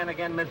newspaperman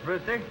again, Miss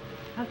Brewster.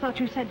 I thought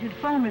you said you'd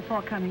phone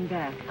before coming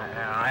back.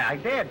 I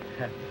did.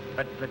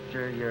 But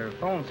your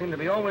phone seemed to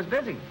be always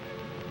busy.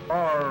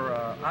 Or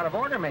out of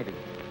order, maybe.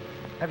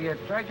 Have you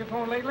tried your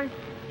phone lately?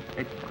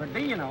 It could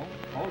be, you know.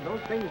 Oh, those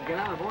things get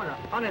out of order.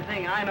 Funny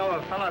thing, I know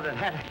a fellow that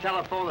had a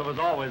telephone that was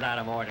always out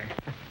of order.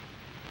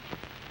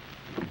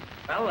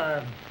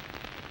 Well,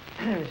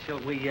 shall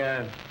we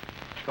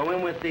go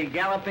in with the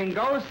galloping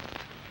ghost?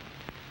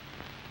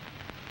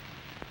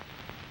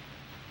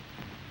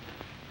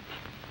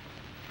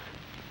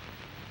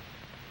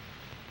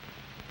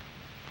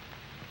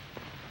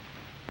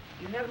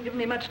 You haven't given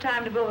me much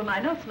time to go over my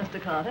notes,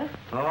 Mr. Carter.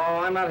 Oh,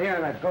 I'm not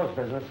hearing that ghost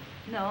business.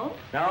 No?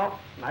 No,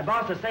 my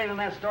boss is saving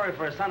that story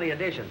for a Sunday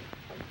edition.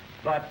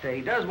 But he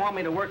does want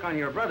me to work on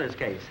your brother's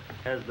case.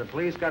 Has the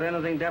police got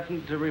anything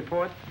definite to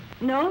report?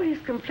 No, he's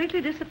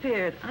completely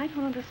disappeared. I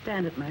don't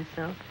understand it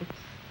myself.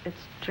 It's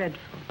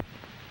dreadful.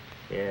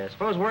 Yeah,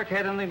 suppose work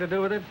had anything to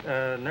do with it?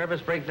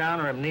 Nervous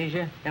breakdown or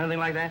amnesia? Anything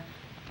like that?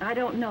 I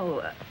don't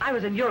know. I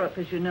was in Europe,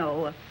 as you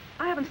know.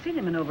 I haven't seen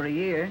him in over a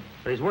year.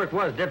 But his work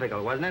was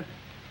difficult, wasn't it?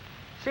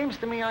 Seems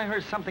to me I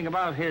heard something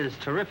about his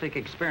terrific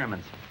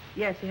experiments.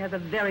 Yes, he has a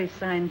very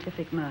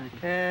scientific mind.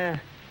 Yeah,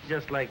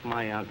 just like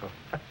my uncle.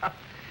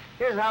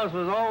 His house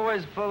was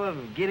always full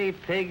of guinea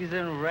pigs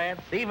and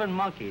rats, even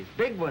monkeys,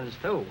 big ones,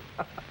 too.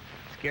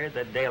 Scared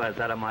the daylights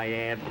out of my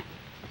aunt.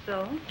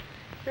 So?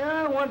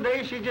 Yeah, one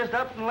day she just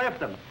up and left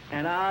them,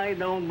 and I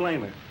don't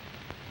blame her.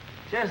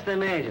 Just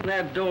imagine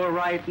that door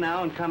right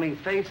now and coming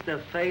face to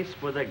face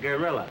with a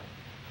gorilla.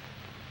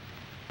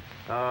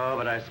 Oh,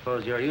 but I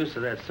suppose you're used to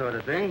that sort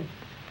of thing.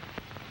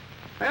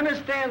 I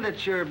understand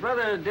that your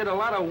brother did a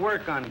lot of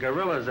work on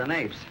gorillas and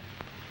apes.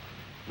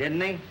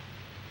 Didn't he?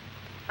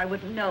 I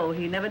wouldn't know.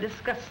 He never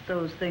discussed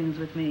those things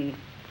with me.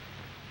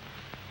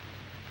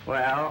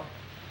 Well,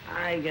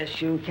 I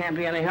guess you can't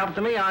be any help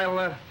to me.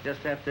 I'll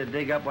just have to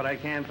dig up what I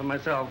can for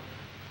myself.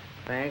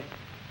 Thanks.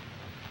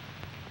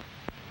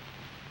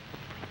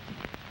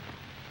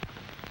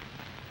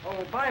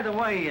 Oh, by the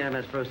way,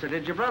 Miss Brewster,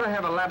 did your brother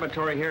have a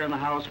laboratory here in the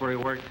house where he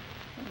worked?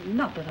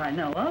 Not that I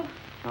know of.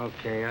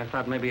 Okay, I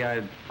thought maybe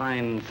I'd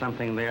find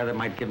something there that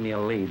might give me a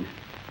lead.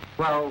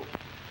 Well,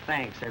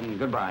 thanks and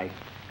goodbye.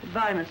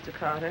 Goodbye, Mr.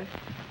 Carter.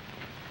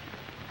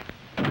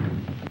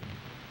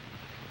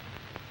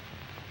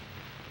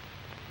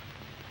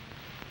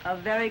 A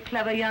very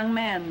clever young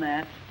man,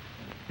 that.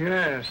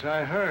 Yes,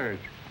 I heard.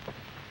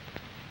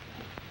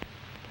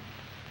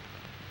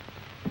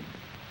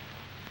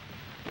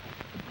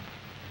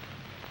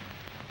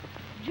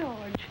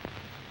 George,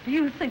 do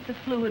you think the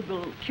fluid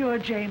will cure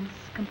James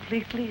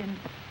completely and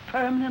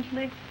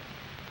permanently?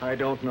 I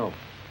don't know.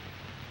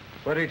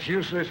 But it's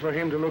useless for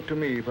him to look to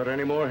me for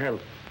any more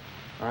help.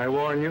 I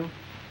warn you,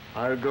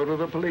 I'll go to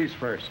the police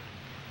first.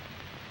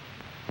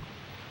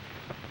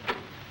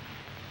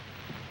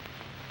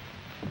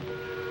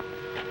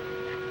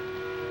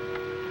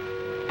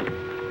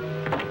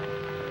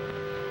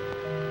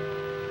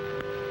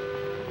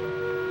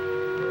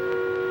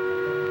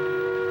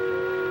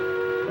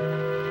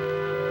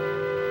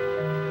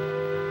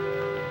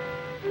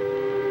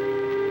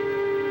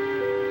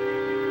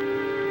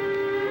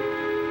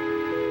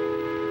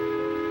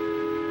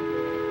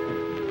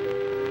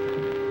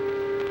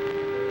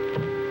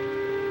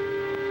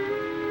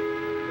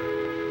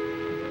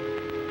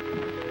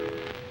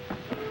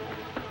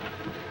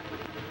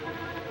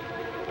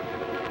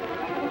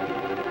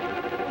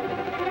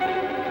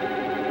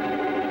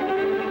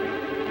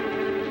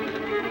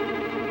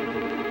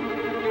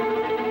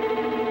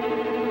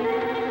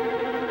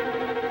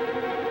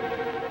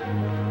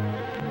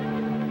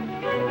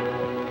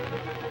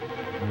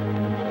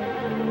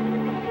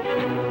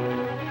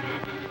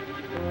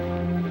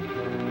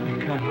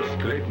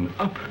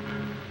 Up.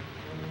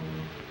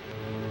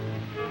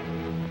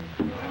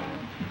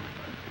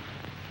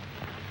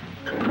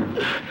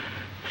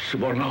 She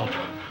wasn't off.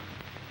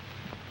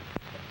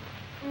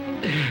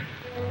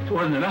 It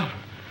wasn't enough.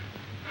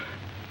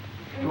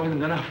 It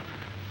wasn't enough.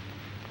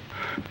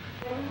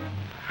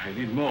 I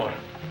need more.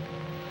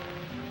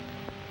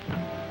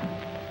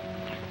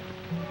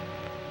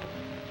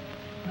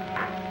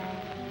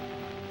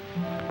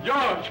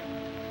 George!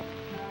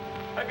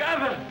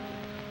 Agatha!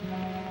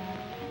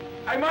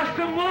 I must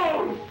have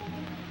moved!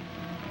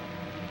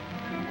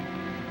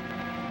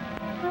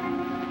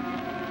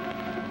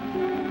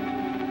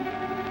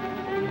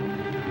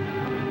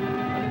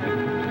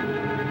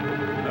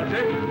 That's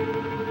it.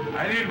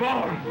 I need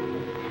more.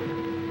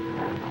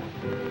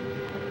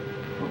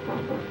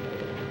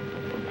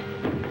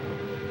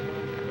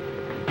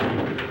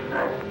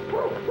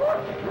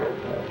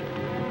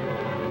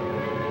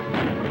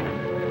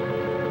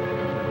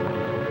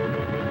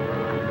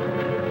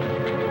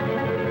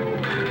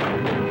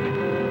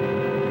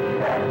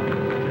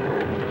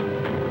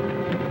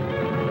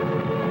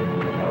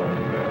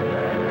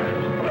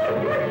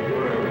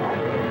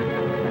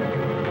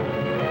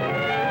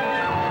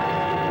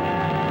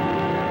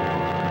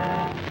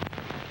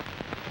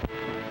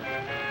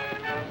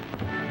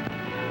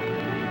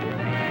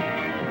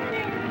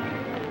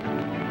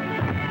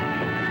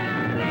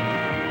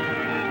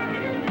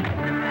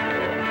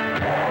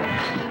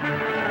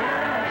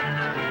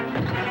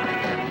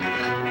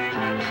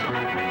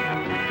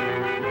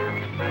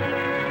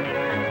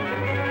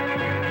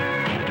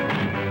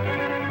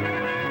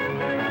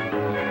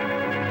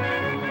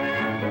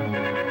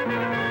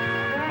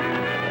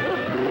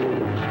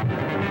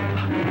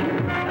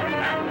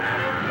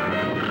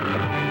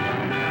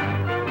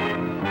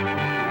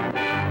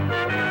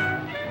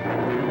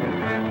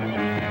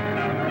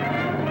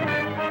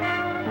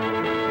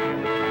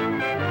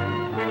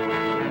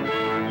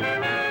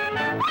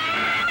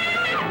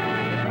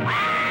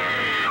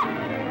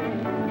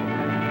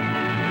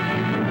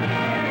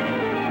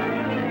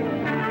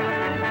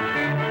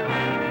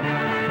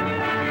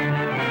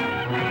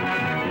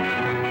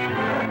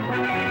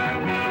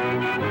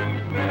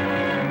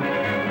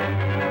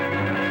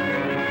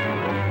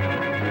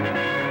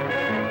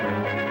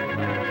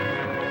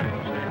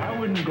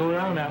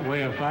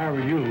 If I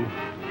were you.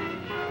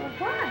 Well,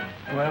 why?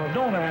 Well,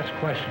 don't ask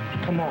questions.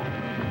 Come on.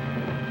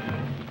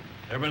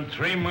 There have been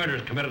 3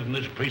 murders committed in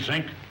this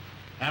precinct,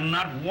 and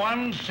not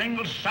one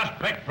single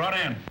suspect brought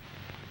in.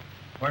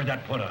 Where'd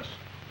that put us?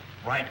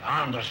 Right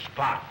on the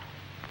spot.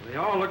 They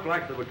all look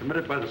like they were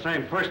committed by the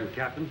same person,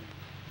 Captain.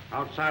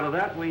 Outside of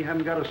that, we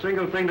haven't got a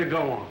single thing to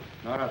go on.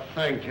 Not a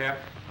thing, Cap.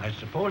 I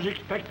suppose you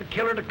expect the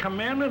killer to come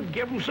in and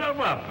give himself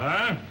up,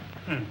 huh?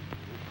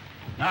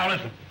 Now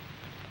listen.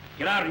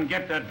 Get out and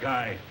get that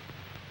guy.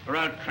 Or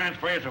I'll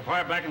transfer you so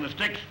far back in the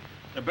sticks,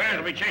 the bears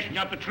will be chasing you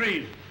up the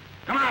trees.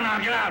 Come on now,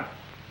 get out.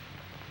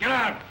 Get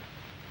out.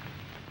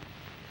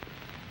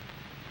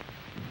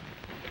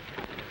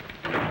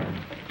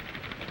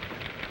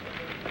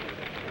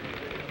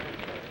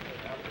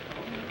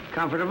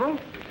 Comfortable?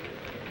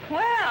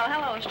 Well,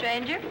 hello,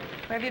 stranger.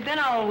 Where have you been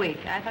all week?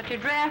 I thought your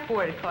draft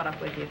board had caught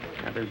up with you.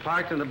 I've been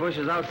parked in the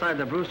bushes outside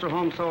the Brewster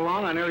home so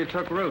long, I nearly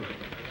took root.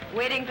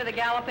 Waiting for the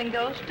galloping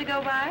ghost to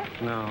go by?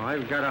 No,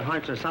 I've got a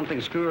hunch there's something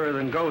screwier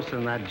than ghosts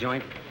in that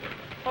joint.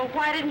 Well,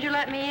 why didn't you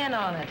let me in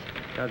on it?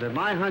 Because if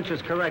my hunch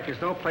is correct,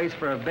 there's no place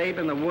for a babe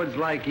in the woods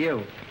like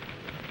you.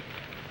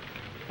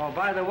 Oh,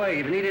 by the way,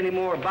 if you need any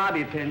more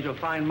bobby pins, you'll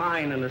find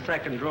mine in the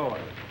second drawer.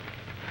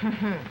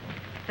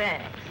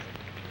 Thanks.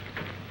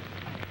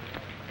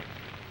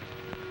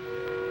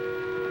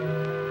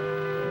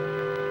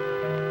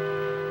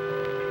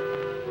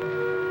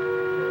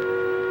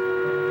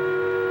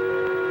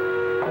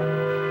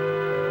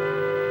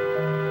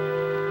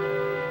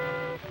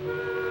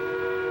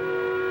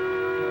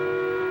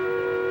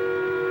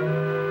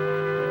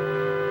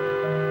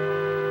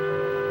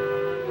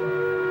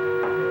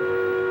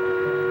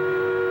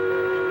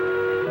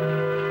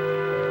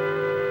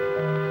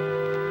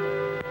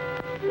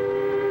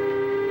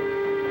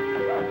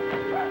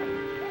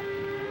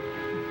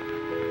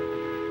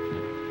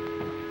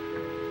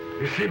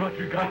 You see what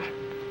we got?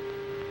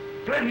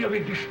 Plenty of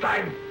it this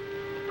time.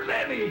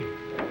 Plenty.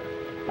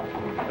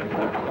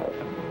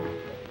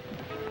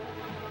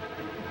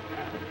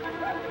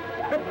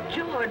 But,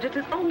 George, it's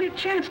his only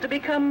chance to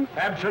become...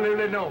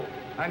 Absolutely no.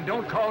 And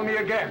don't call me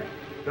again.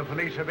 The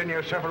police have been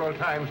here several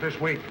times this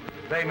week.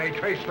 They may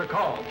trace the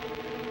call.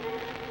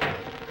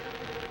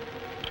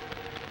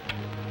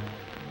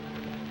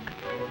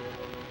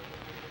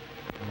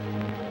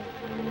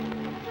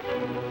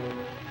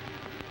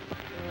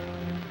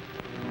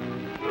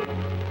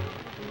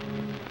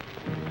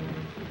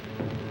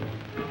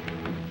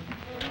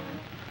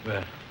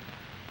 Well,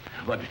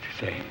 what did he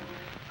say?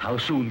 How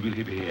soon will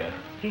he be here?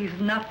 He's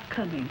not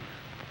coming.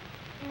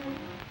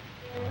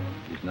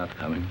 He's not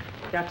coming.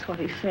 That's what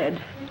he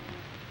said.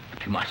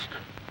 But he must.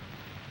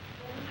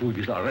 The food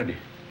is all ready.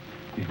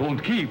 It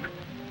won't keep.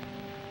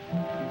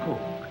 Go.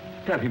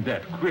 Tell him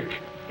that,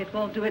 quick. It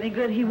won't do any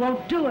good. He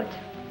won't do it.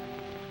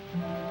 He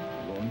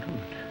won't do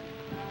it.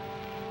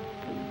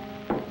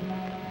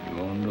 He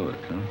won't do it,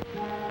 huh?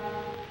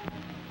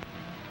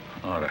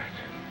 All right.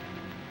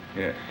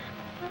 Yes.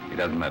 It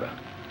doesn't matter.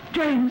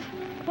 James,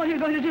 what are you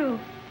going to do?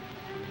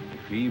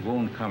 If he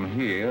won't come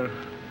here,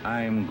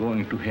 I'm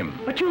going to him.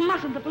 But you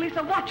mustn't. The police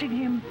are watching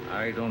him.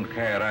 I don't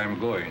care. I'm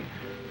going.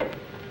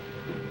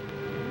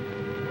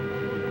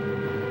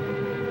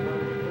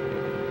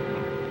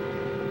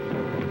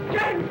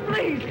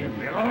 Please. Leave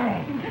me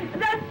alone.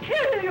 They'll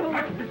kill you.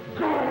 Let me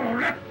go.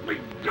 Let me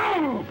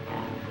go.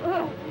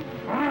 Oh.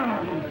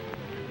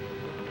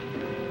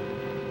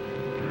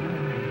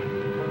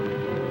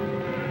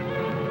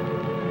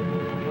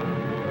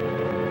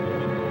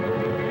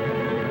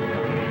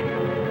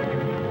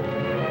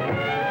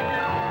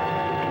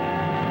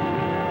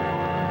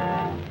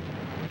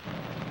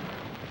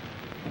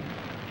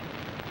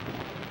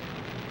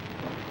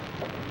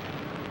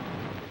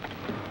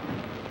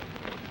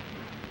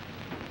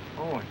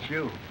 Oh, it's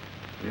you.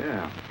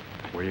 Yeah.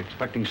 Were you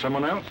expecting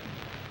someone else?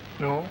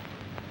 No.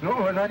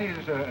 No, that is,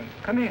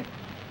 come in.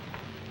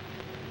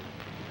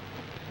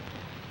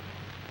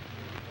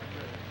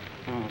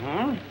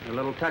 A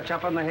little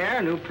touch-up on the hair,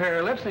 a new pair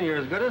of lips, and you're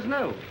as good as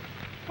new.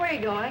 Where are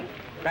you going?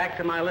 Back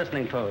to my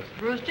listening post.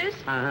 Roosters?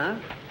 Uh-huh.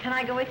 Can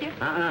I go with you?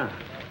 Uh-uh.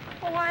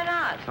 Well, why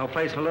not? No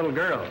place for little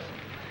girls.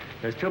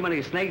 There's too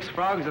many snakes,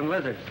 frogs, and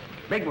lizards.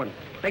 Big ones.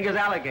 Big as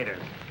alligators.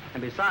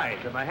 And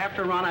besides, if I have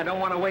to run, I don't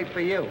want to wait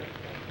for you.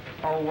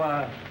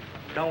 Oh,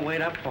 don't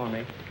wait up for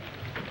me.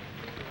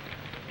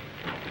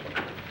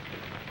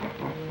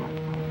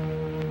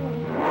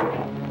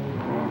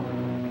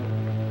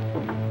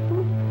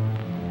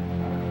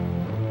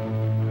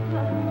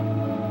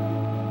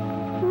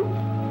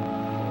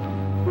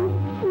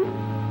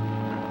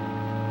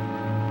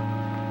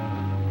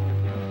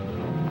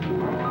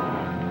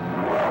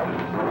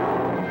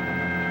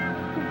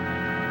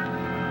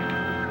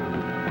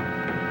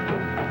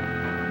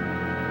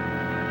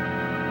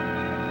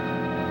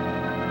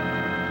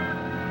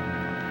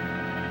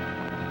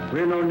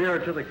 We're no nearer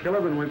to the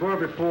killer than we were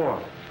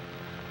before.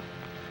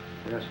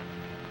 Yes.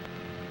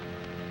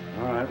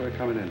 All right, we're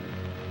coming in.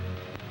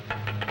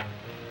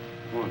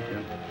 Come on,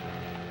 Jim.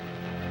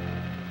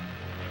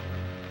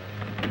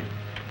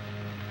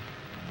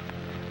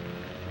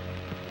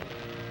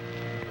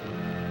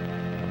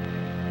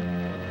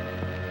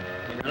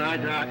 Good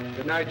night, Doc.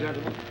 Good night,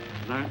 gentlemen.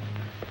 Good night.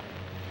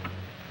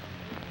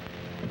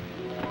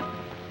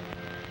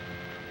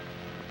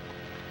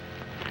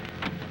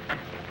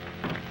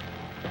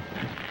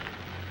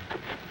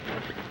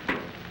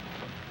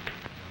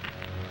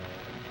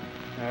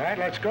 All right,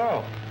 let's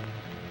go.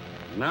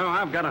 No,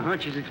 I've got a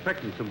hunch he's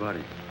expecting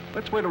somebody.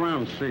 Let's wait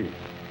around and see.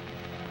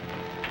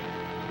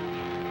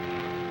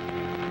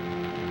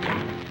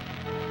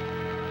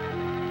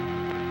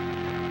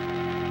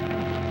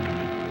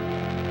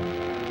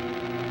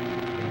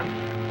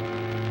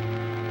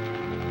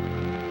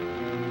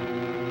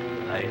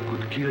 I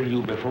could kill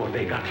you before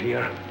they got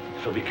here,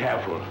 so be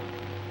careful.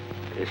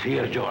 It's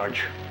here,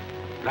 George.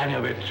 Plenty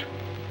of it.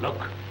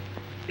 Look,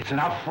 it's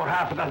enough for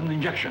half a dozen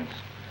injections.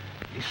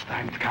 This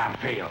time it can't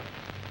fail.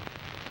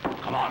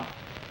 Come on,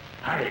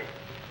 hurry.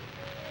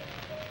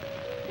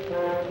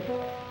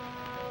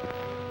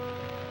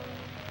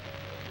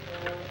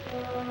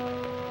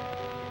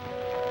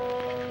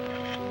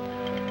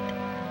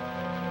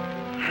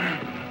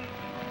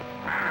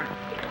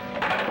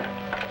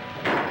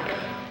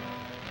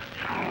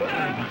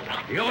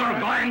 You're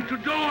going to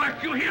do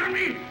it, you hear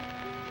me?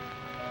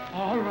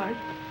 All right.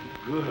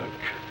 Good.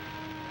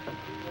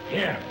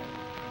 Here.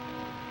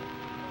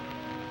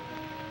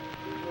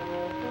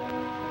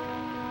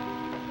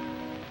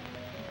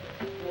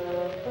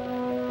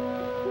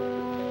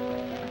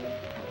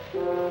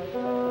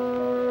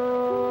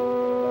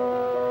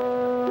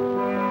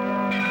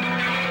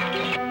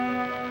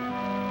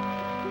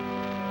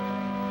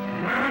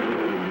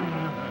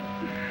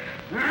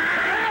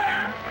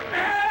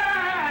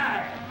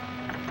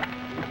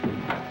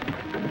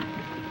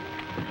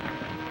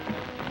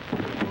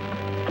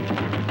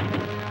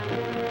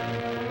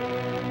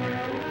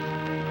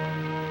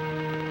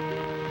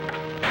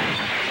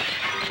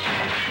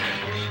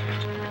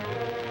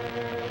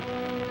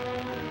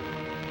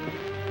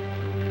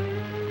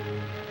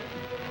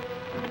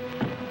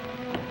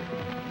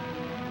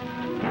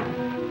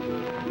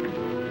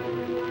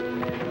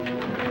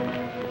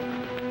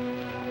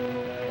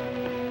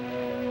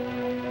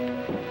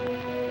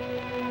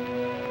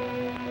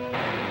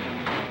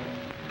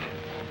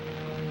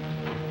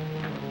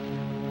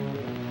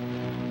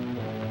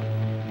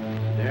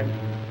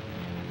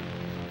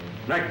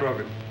 Neck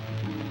broken.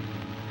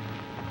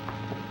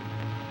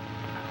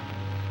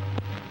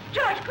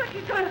 George, quick,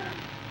 he's going to...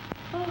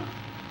 Oh.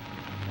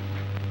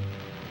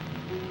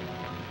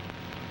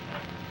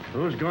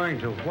 Who's going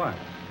to what?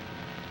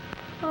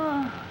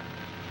 Oh.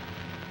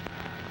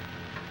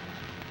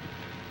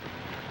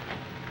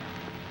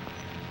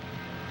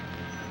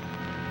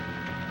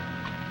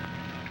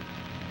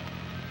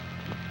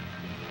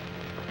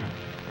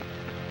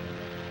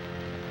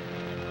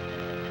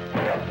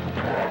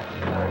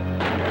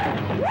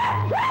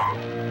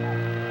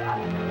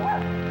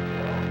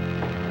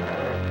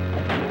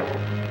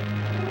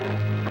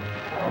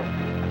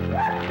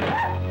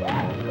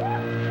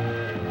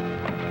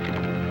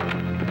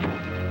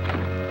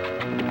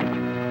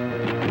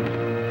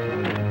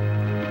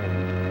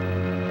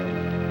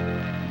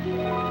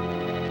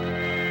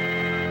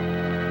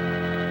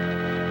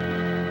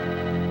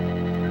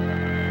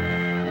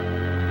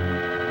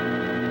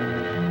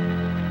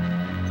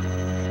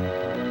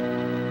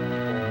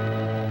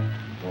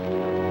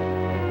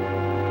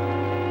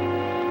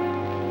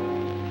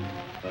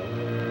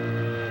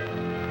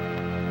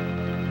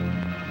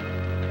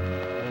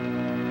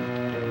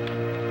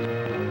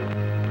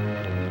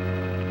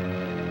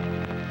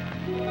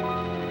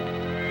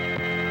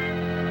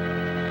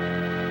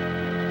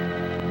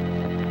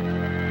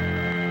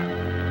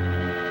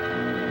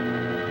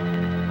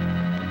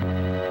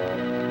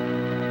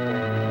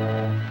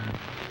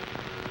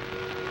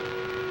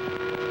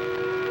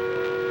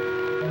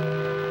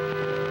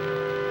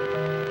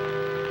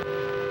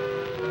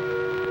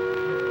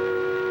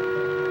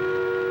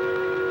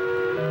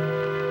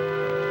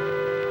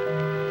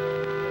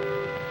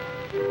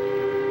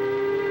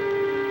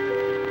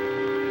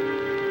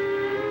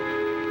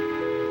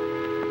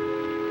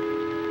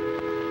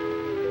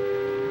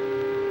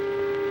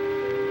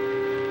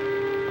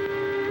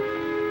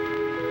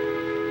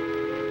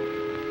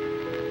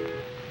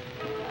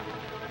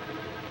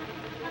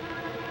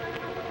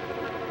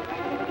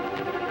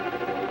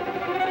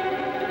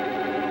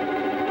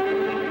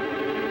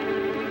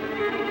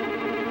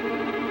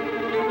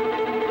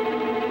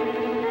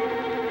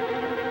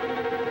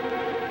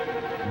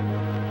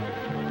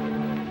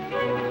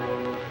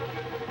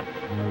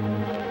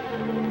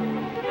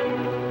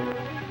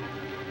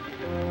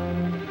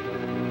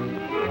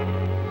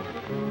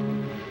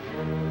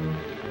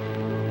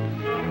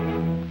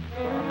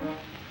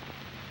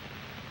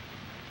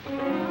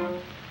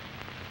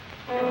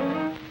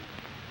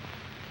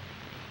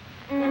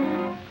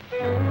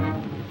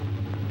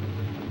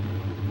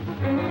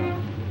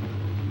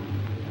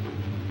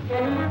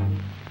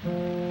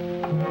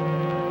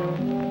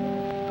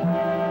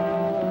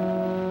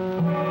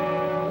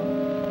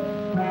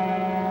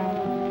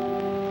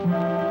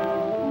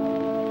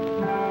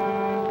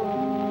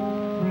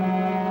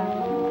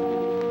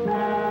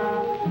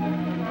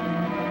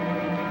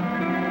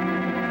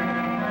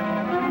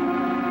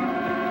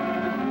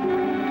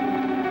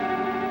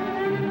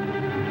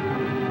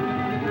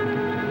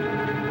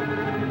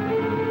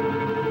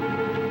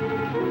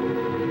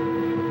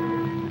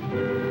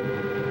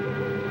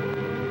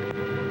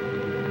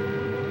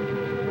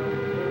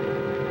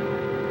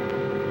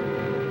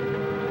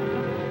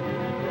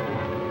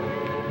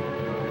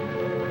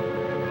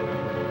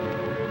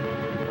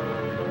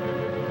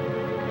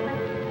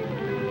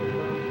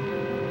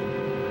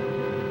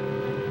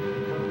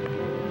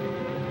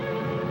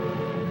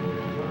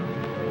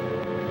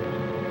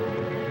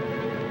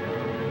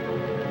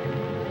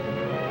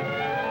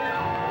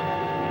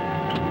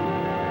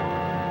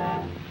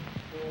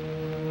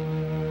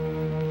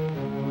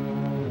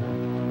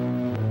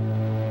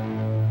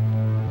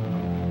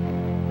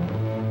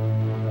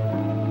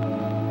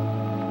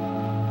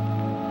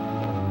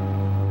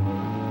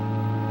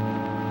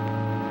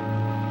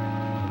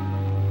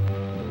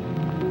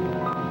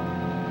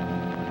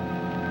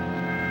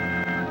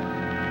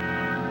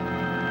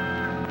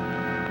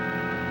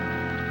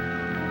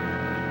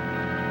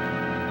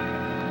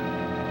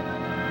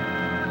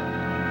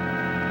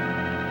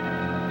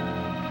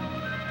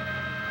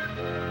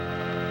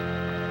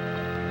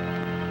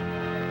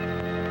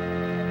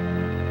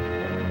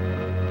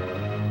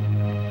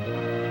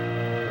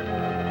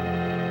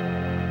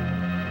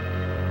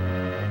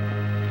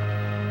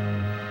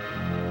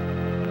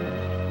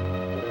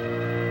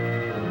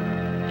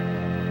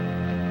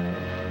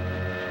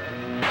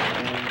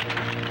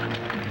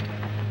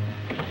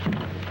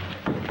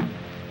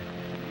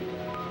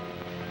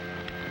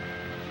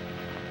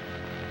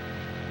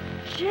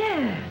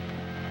 Jeff.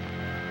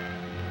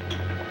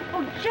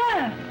 Oh,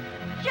 Jeff.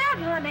 Jeff,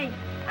 honey.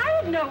 I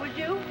didn't know it was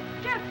you.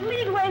 Jeff,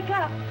 please wake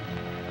up.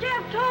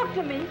 Jeff, talk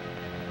to me.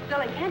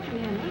 Billy, can't you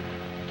hear me?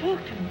 Talk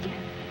to me, Jeff.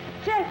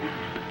 Jeff.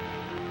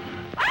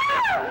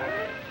 Oh!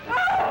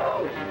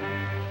 Oh!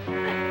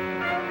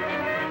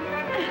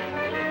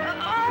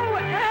 Oh,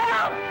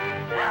 help!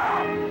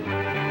 Help!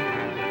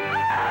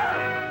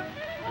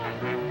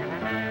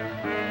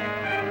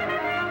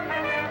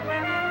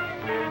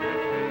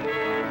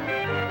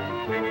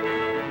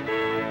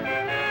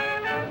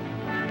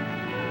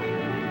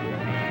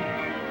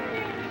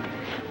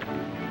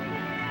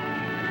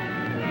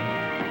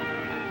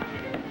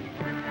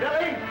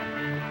 Billy!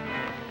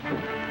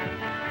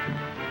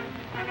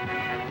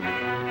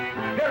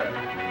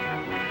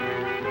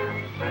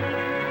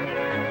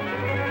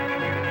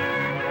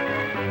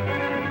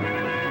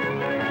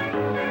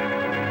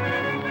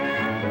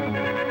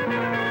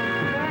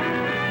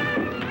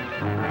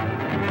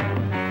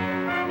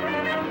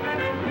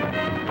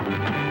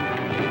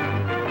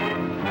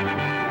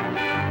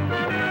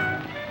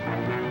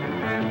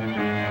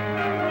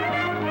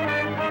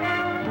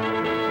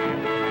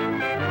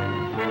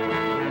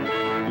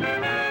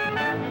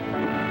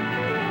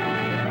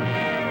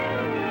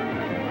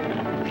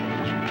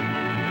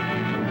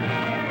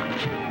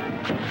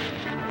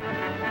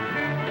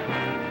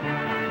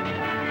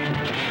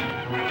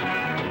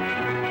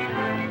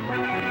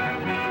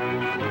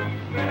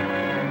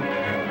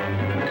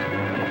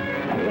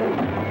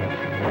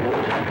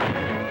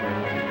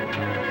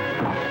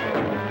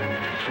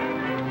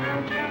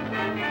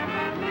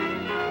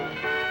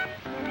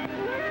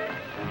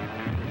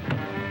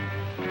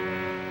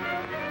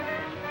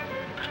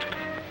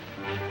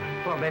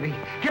 Come on, baby.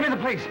 Give me the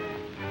police.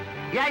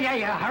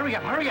 Yeah. Hurry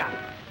up.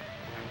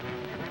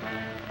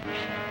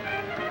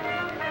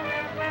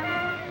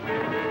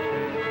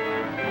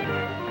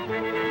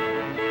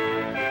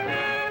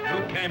 Who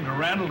came to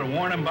Randall to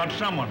warn him about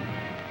someone?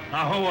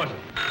 Now, who was it?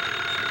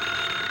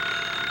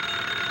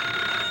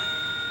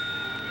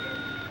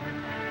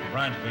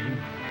 Brian speaking.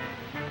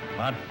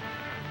 What?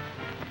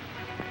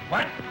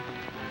 What?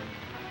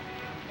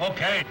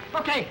 Okay.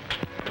 Okay.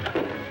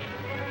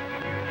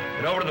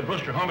 Get over to the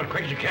Brewster home as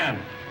quick as you can.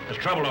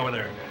 There's trouble over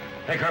there.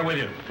 Take her with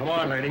you. Come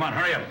on, lady. Come on,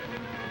 hurry up.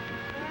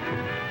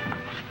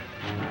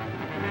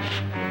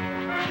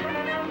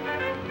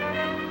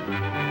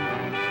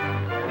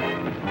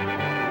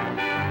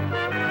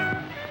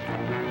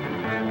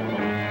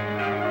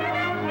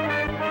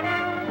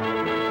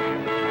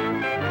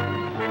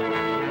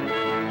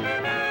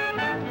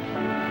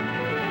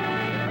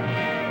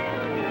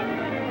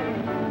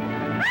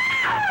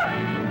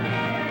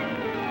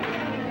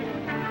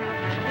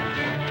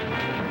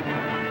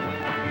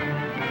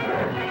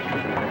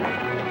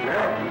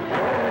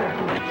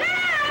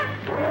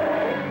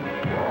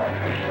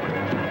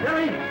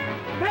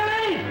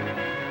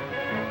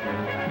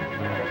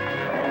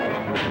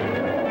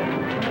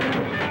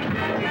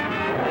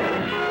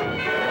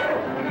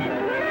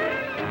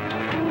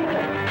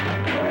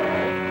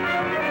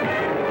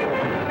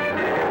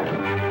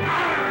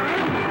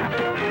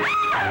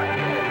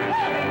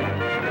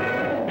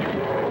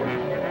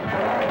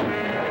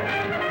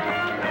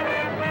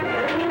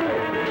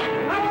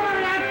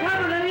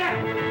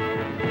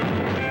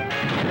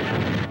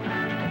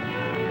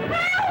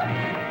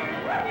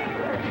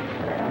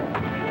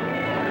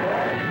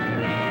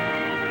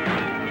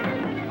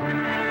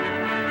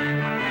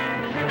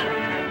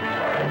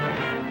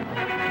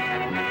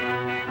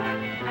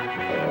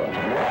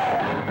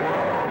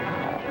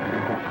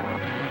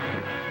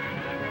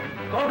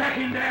 Go back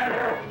in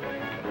there!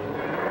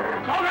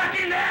 Go back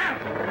in there!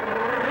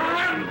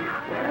 Run!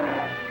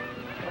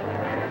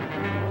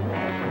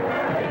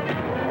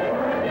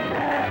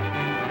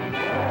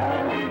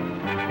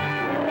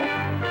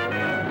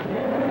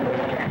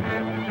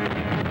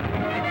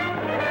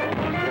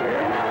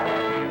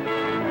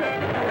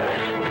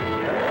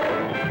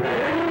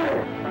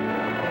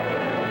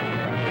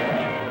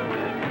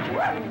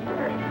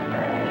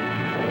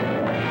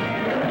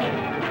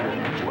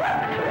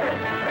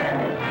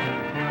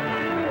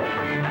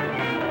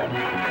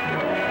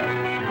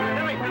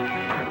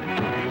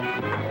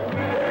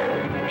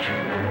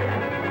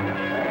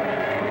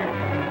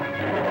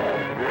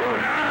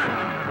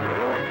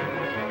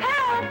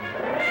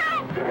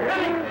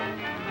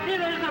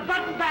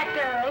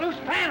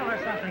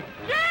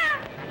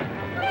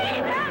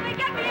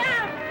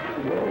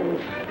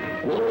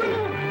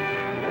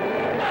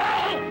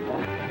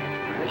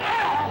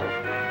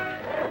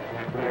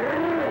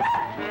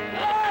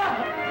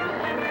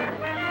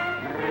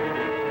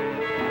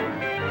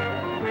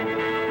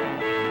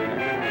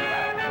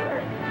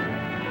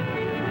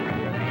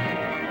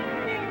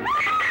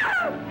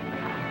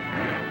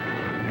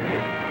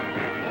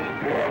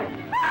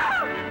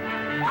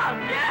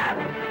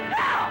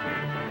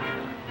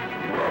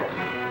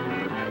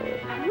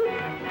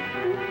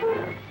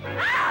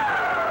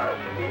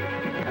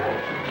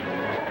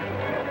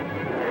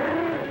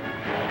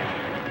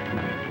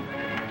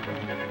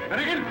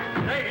 Finnegan,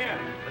 stay here.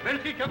 The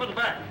bench seat covers the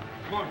back.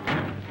 Come on.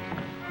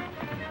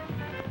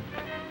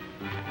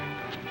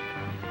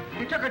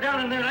 stuck her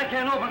down in there and I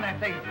can't open that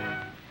thing.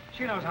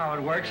 She knows how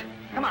it works.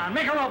 Come on,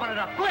 make her open it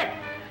up, quick!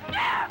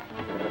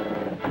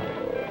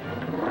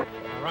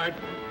 All right,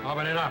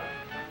 open it up.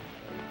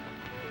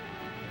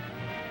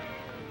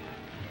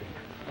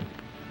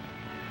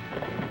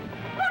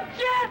 Look,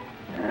 Jeff!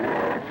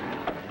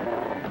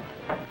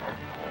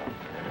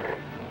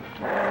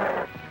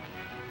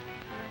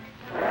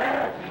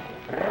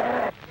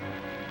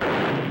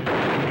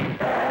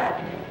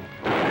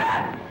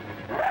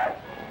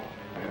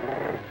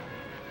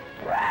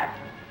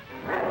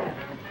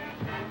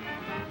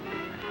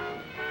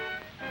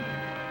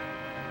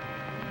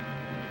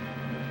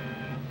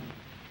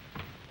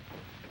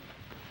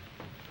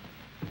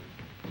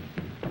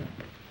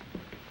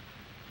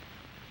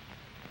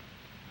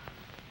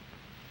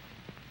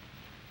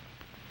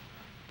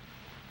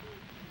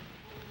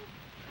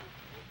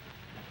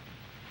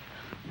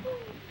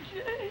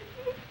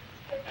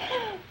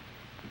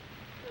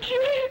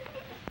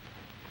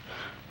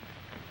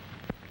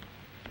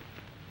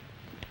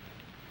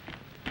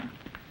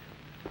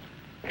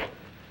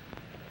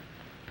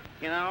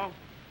 You know,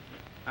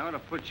 I'm gonna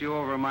put you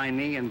over my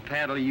knee and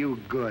paddle you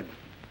good.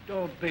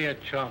 Don't be a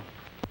chump.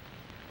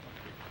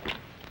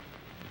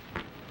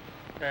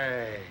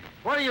 Hey,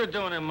 what are you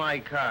doing in my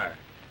car?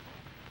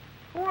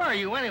 Who are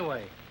you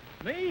anyway?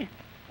 Me?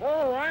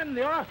 Oh, I'm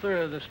the author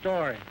of the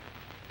story.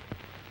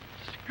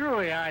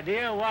 Screwy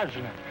idea,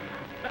 wasn't it?